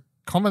is just a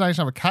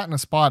combination of a cat and a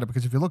spider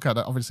because if you look at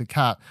it, obviously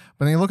cat,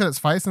 but then you look at its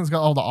face and it's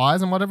got all the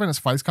eyes and whatever, and its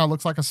face kind of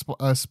looks like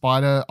a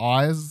spider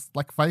eyes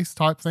like face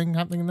type thing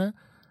happening in there.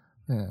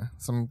 Yeah,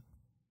 some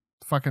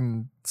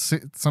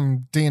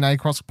DNA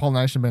cross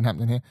pollination been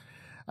happening here.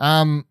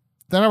 Then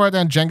I wrote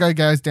down Django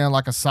goes down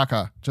like a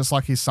sucker, just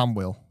like his son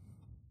will.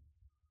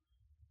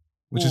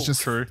 Which is Ooh,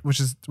 just true. Which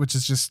is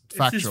just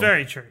factual. It's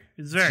very true.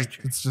 It's very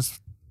true. It's just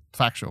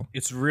factual.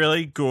 It's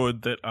really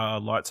good that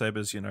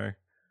lightsabers,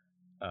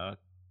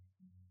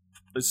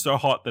 it's so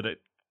hot that it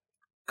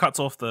cuts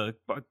off the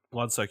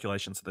blood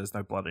circulation, so there's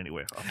no blood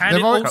anywhere. And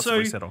it always- Cuts the also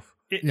reset off.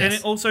 and Yes.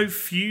 it also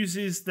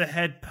fuses the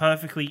head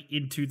perfectly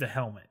into the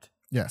helmet.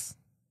 Yes.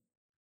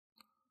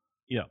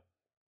 Yeah.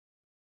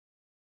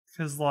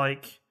 Because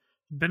like,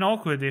 been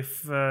awkward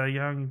if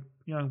young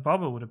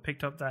Bubba would have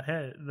picked up the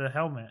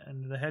helmet,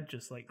 and the head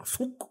just like.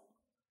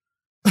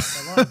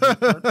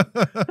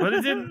 But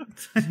it didn't.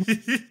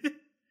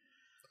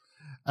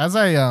 As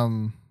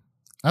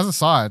As a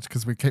side,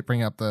 because we keep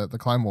bringing up the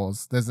Clone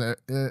Wars, there's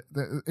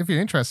if you're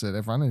interested,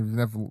 everyone, if you've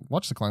never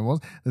watched the Clone Wars,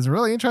 there's a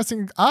really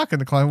interesting arc in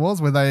the Clone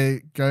Wars where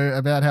they go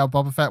about how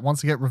Boba Fett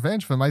wants to get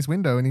revenge for Mace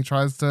Windu and he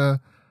tries to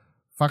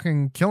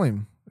fucking kill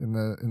him in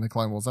the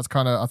Clone Wars. That's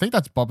kind of, I think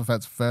that's Boba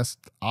Fett's first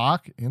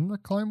arc in the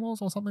Clone Wars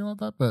or something like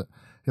that. But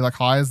he like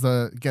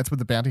gets with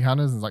the bounty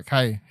hunters and is like,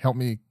 hey, help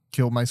me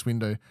kill Mace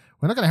Windu.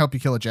 We're not going to help you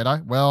kill a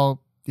Jedi.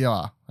 Well, you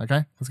are.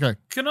 Okay, let's go.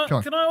 Can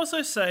I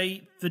also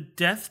say the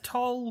death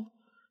toll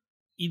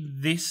in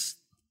this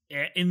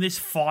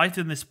fight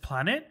in this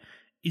planet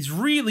is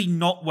really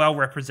not well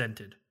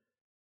represented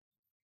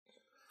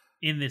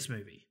in this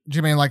movie. Do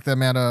you mean like the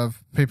amount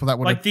of people that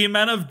would like the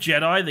amount of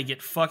Jedi that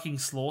get fucking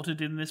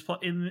slaughtered in this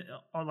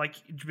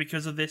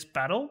because of this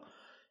battle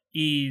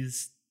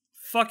is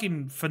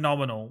fucking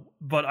phenomenal,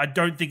 but I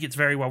don't think it's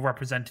very well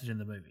represented in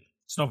the movie.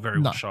 It's not very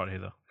well shot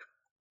either.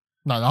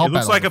 No, the whole it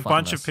looks like a fucking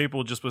bunch mess. of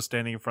people just were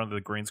standing in front of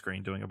the green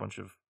screen doing a bunch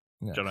of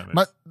Jedi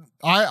moves.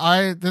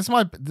 But this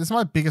is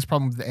my biggest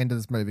problem with the end of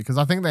this movie, because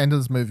I think the end of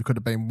this movie could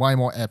have been way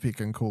more epic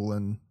and cool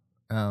and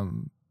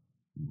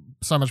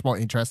so much more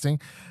interesting.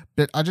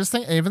 But I just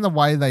think even the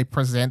way they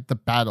present the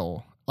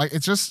battle, like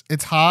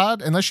it's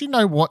hard unless you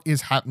know what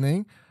is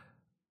happening.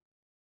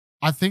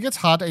 I think it's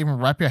hard to even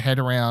wrap your head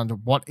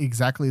around what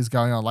exactly is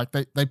going on. Like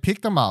they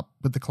pick them up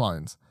with the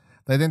clones.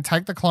 They then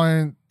take the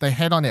clone, they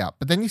head on out.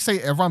 But then you see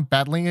everyone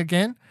battling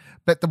again.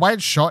 But the way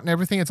it's shot and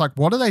everything, it's like,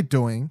 what are they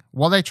doing?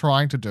 What are they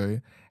trying to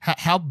do?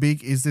 How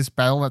big is this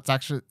battle that's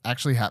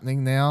actually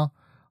happening now?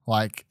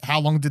 Like, how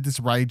long did this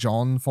rage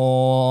on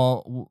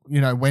for? You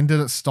know, when did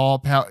it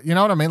stop? How, you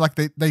know what I mean? Like,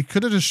 they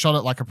could have just shot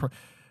it like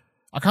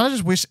I kind of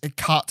just wish it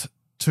cut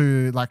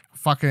to like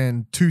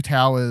fucking Two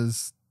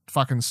Towers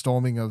fucking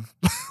storming of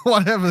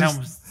whatever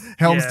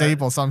Helm's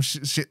Deep or some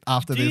shit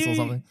after this or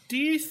something. Do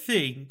you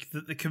think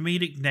that the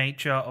comedic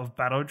nature of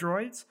battle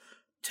droids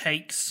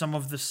takes some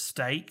of the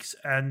stakes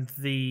and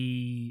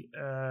the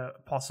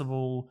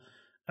possible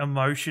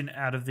emotion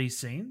out of these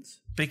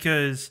scenes?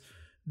 Because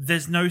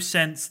there's no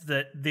sense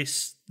that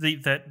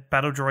that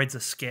battle droids are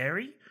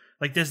scary.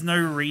 Like, there's no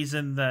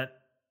reason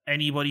that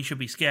anybody should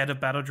be scared of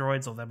battle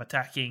droids or them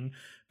attacking,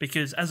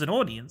 because as an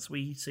audience,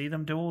 we see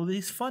them do all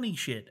this funny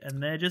shit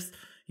and they're just,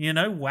 you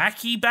know,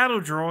 wacky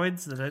battle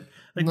droids that are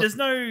like, there's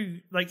no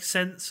like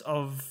sense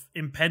of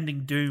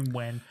impending doom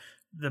when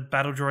the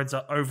battle droids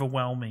are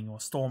overwhelming or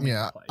storming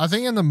the place. I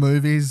think in the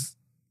movies,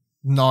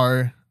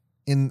 no.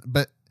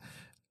 But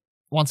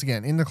once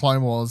again, in the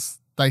Clone Wars,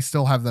 they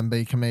still have them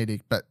be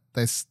comedic, but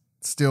they're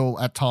still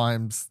at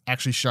times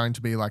actually shown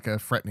to be like a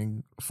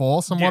threatening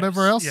force and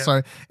whatever else. Yeah.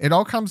 So it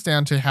all comes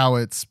down to how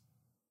it's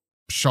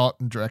shot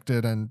and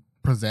directed and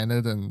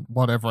presented and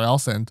whatever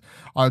else. And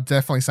I would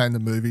definitely say in the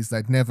movies,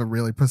 they'd never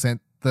really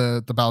present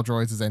the battle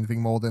droids as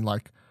anything more than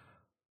like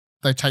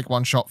they take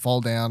one shot, fall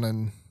down,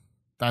 and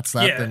that's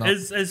that. Yeah,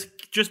 as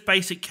just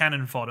basic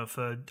cannon fodder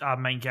for our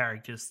main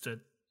characters to,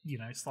 you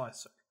know,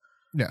 slice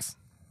through. Yes.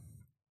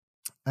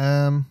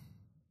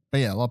 But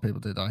yeah, a lot of people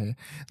do die here.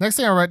 Next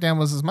thing I wrote down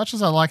was, as much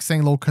as I like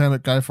seeing Lord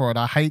Kermit go for it,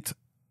 I hate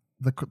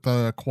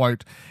the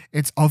quote,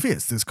 "It's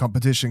obvious this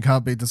competition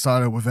can't be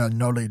decided with our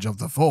knowledge of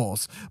the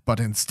Force, but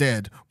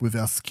instead with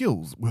our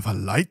skills with a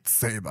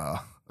lightsaber."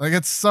 Like,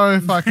 it's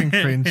so fucking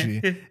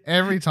cringy.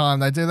 Every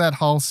time they do that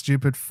whole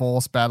stupid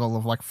Force battle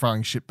of like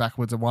throwing shit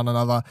backwards at one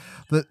another.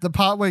 The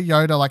part where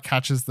Yoda like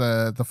catches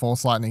the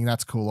Force lightning,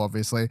 that's cool,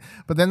 obviously.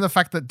 But then the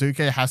fact that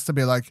Dooku has to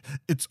be like,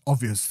 "It's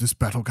obvious this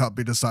battle can't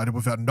be decided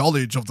with our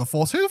knowledge of the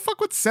Force." Who the fuck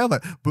would sell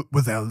it? But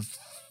with our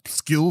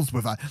skills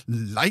with a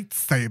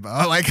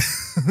lightsaber, like,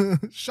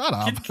 shut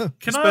up.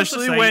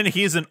 Especially when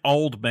he's an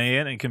old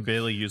man and can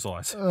barely use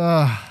ice.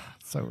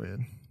 So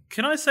weird.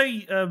 Can I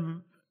say,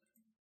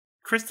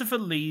 Christopher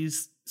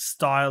Lee's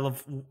style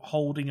of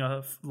holding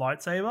a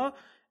lightsaber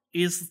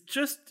is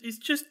just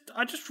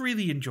I just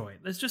really enjoy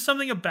it. There's just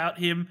something about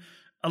him,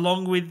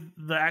 along with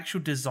the actual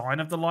design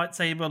of the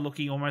lightsaber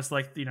looking almost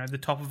like, you know, the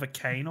top of a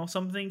cane or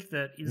something,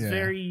 that is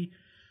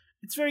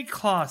it's very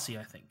classy,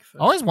 I think.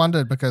 I always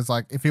wondered, because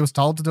like if he was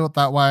told to do it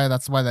that way,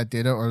 that's the way they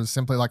did it, or it was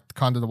simply like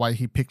kind of the way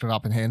he picked it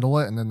up and handled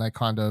it, and then they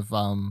kind of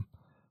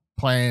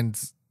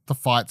planned the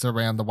fights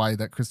around the way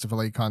that Christopher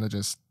Lee kind of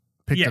just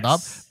picked it up.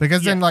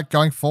 Because then like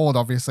going forward,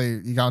 obviously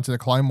you go into the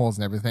Clone Wars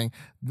and everything,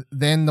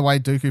 then the way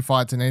Dooku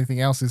fights and anything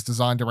else is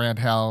designed around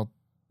how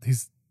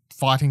his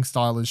fighting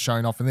style is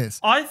shown off in this.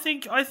 I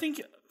think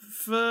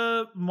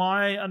for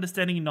my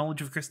understanding and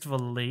knowledge of Christopher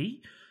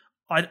Lee,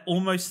 I'd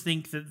almost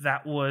think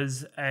that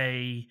was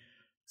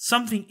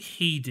something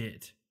he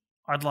did.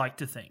 I'd like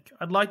to think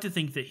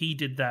that he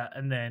did that,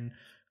 and then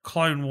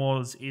Clone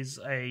Wars is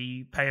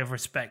a pay of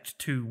respect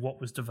to what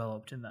was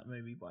developed in that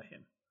movie by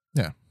him.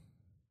 Yeah.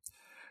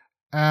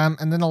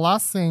 And then the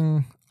last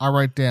thing I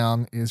wrote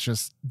down is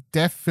just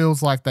Death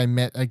feels like they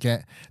met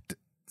again.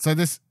 So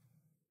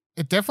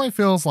it definitely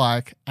feels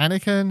like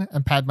Anakin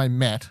and Padme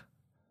met,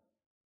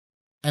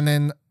 and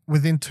then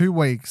within 2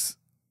 weeks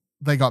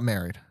they got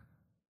married.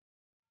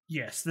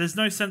 Yes, there's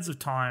no sense of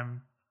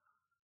time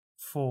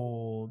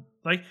for,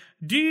 like,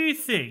 do you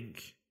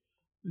think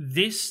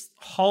this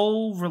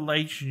whole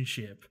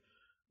relationship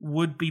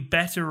would be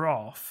better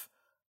off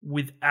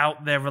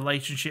without their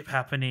relationship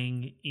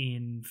happening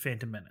in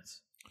Phantom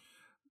Menace.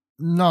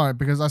 No,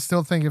 because I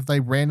still think if they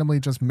randomly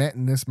just met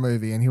in this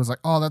movie and he was like,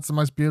 "Oh, that's the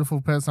most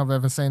beautiful person I've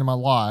ever seen in my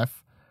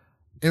life,"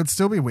 it would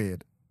still be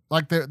weird.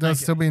 Like there'd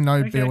still be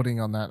no building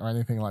on that or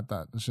anything like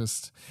that. It's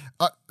just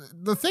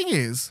the thing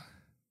is,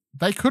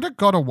 they could have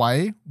got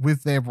away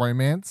with their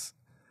romance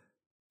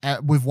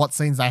with what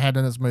scenes they had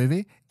in this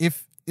movie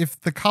if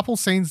the couple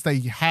scenes they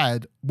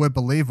had were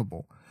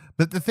believable.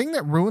 But the thing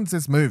that ruins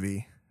this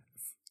movie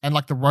and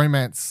like the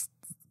romance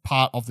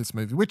part of this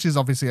movie, which is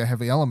obviously a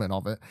heavy element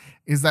of it,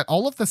 is that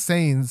all of the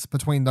scenes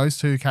between those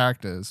two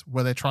characters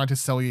where they're trying to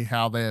sell you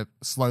how they're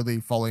slowly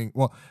falling,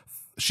 well,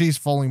 she's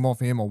falling more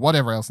for him or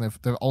whatever else, and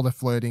they're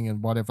flirting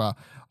and whatever,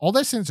 all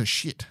those scenes are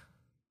shit.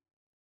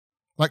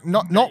 Like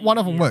not one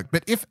of them worked.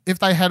 But if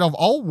they had of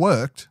all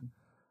worked,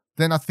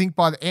 then I think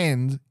by the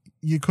end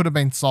you could have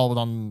been sold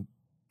on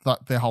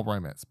their whole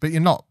romance. But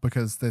you're not,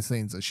 because their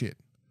scenes are shit.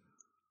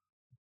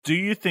 Do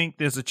you think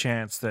there's a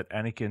chance that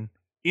Anakin,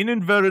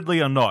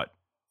 inadvertently or not,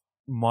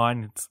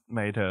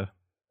 made her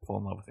fall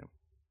in love with him?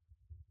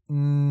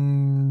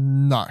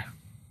 No.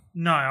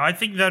 No, I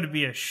think that would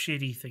be a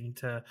shitty thing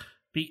to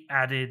be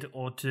added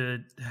or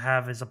to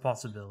have as a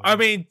possibility. I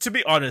mean, to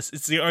be honest,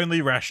 it's the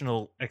only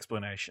rational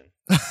explanation.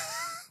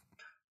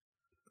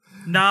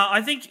 No,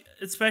 I think,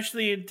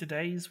 especially in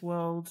today's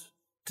world,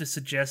 to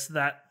suggest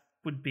that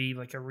would be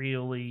like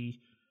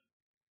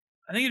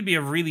I think it'd be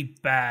a really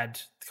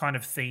bad kind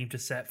of theme to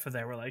set for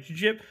their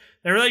relationship.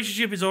 Their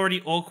relationship is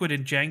already awkward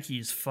and janky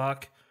as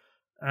fuck.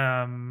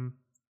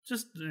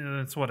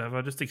 It's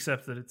whatever. Just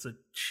accept that it's a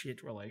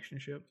shit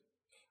relationship.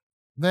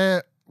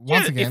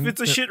 Once again, if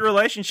it's a shit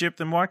relationship,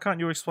 then why can't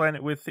you explain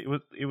it with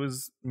it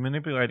was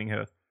manipulating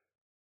her?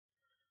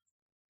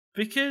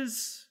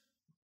 Because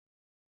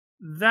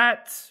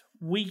that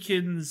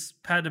weakens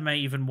Padme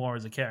even more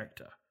as a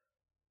character.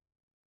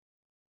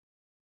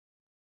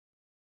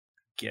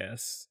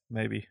 Guess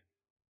maybe.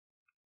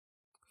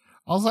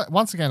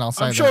 Once again, I'll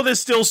say I'm sure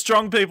there's still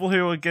strong people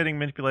who are getting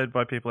manipulated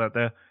by people out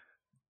there.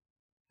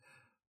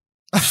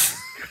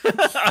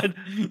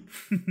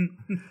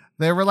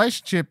 Their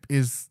relationship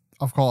is,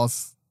 of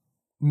course,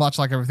 much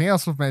like everything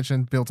else we've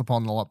mentioned, built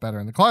upon a lot better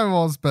in the Clone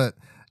Wars, but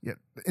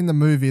in the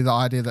movie, the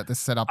idea that this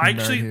set up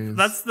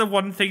that's the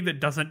one thing that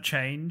doesn't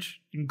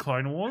change in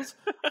Clone Wars.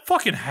 I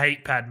fucking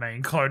hate Padme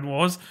in Clone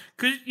Wars,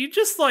 because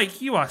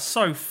you are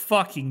so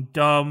fucking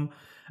dumb.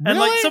 And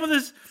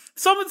Really?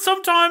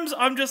 Sometimes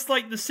I'm just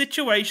like the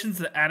situations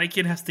that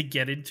Anakin has to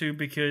get into,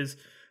 because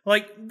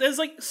there's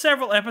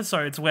several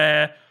episodes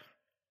where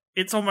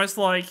it's almost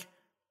like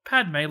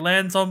Padme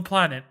lands on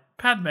planet,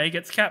 Padme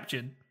gets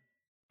captured,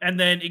 and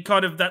then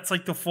that's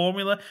like the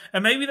formula.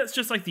 And maybe that's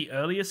just like the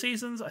earlier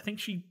seasons. I think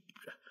she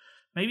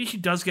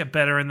does get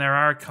better, and there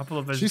are a couple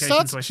of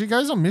occasions where she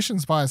goes on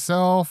missions by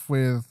herself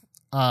with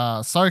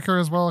Ahsoka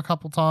as well a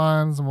couple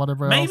times and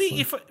whatever else.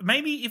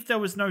 Maybe if there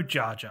was no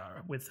Jar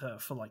Jar with her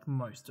for like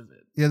most of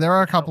it. Yeah, there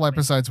are a couple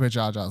episodes where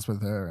Jar Jar's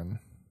with her, and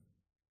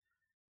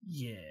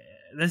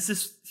there's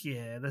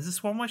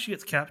this one where she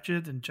gets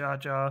captured and Jar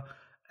Jar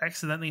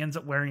accidentally ends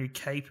up wearing a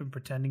cape and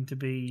pretending to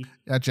be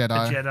a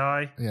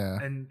Jedi. Yeah,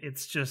 and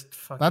it's just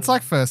fucking. That's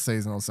like first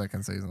season or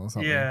second season or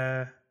something.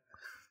 Yeah.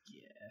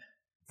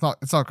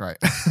 It's not great.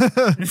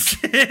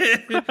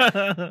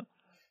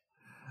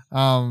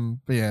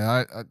 But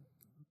yeah,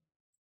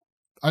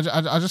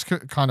 I just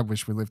kind of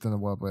wish we lived in a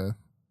world where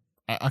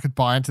I could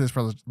buy into this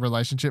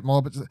relationship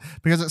more, but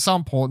because it's so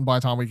important by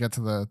the time we get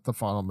to the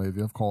final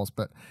movie, of course.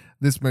 But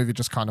this movie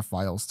just kind of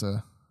fails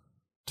to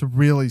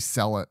really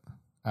sell it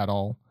at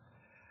all.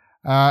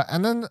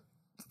 And then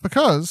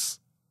because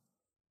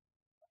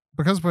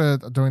we're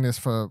doing this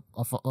for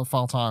a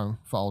final time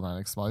for Old Man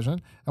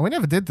Explosion, and we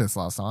never did this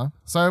last time,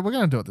 so we're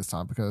going to do it this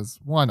time because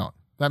why not?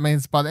 That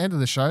means by the end of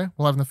the show,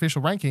 we'll have an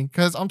official ranking,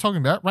 because I'm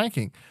talking about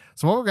ranking.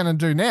 So what we're going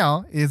to do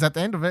now is at the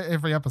end of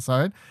every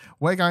episode,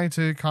 we're going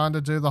to kind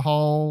of do the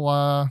whole,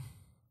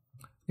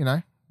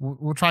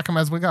 we'll track them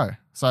as we go.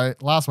 So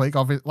last week,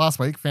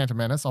 Phantom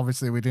Menace,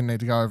 obviously we didn't need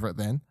to go over it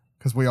then,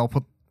 because we all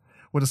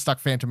would have stuck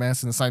Phantom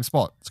Menace in the same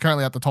spot. It's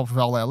currently at the top of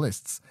all our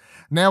lists.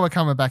 Now we're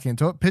coming back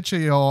into it. Picture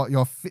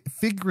your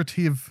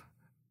figurative,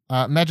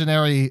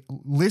 imaginary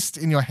list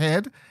in your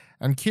head.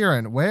 And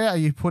Kieran, where are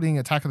you putting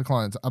Attack of the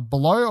Clones?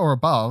 Below or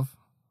above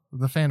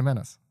the Phantom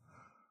Menace?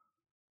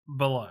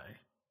 Below.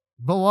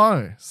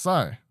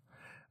 So,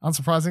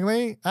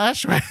 unsurprisingly,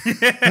 Ash.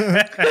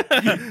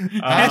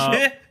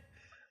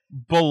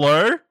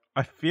 Below.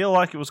 I feel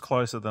like it was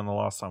closer than the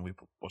last time we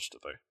watched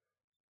it,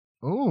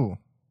 though. Ooh.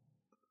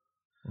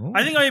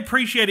 I think I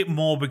appreciate it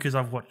more because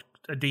I've watched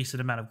a decent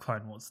amount of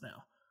Clone Wars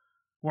now,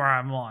 where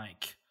I'm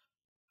like,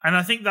 and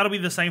I think that'll be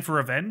the same for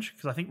Revenge,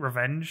 because I think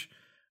Revenge,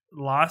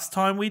 last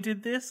time we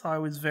did this, I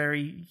was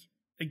very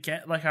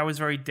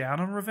down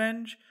on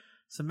Revenge,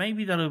 so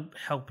maybe that'll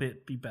help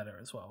it be better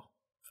as well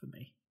for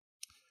me.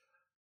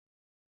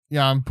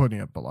 Yeah, I'm putting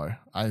it below.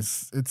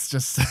 It's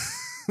just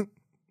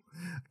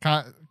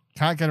can't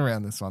Can't get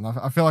around this one.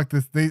 I feel like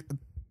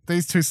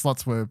these two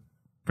slots were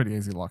pretty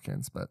easy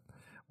lock-ins, but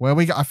where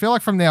we go, I feel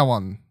like from now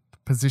on,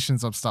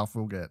 positions of stuff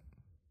will get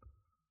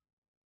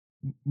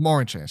more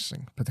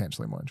interesting,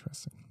 potentially more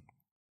interesting.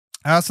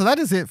 So that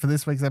is it for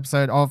this week's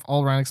episode of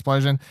All Around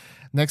Explosion.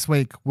 Next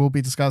week, we'll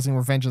be discussing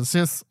Revenge of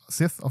the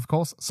Sith, of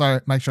course.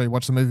 So make sure you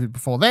watch the movie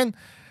before then.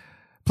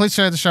 Please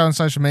share the show on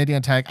social media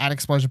and tag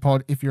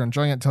 @ExplosionPod if you're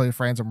enjoying it. Tell your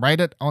friends and rate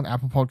it on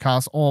Apple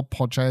Podcasts or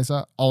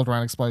Podchaser. All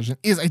Around Explosion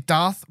is a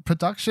Darth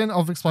production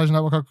of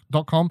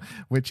ExplosionNetwork.com,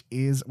 which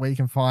is where you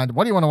can find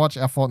What Do You Want to Watch,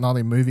 our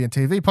fortnightly movie and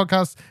TV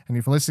podcast. And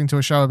if you're listening to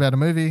a show about a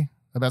movie,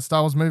 about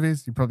Star Wars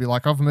movies, you probably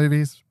like other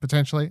movies,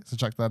 potentially. So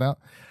check that out.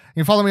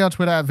 You can follow me on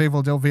Twitter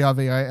 @VivaLadil,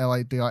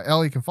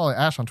 VIVALADIL. You can follow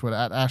Ash on Twitter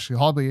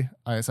 @AshleyHobley,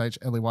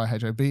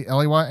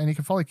 ISHLEYHOBLEY. And you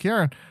can follow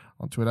Kieran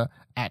on Twitter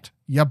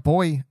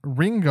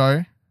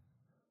 @YaBoyRingo.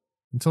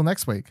 Until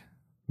next week,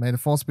 may the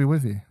force be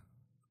with you.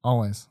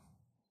 Always.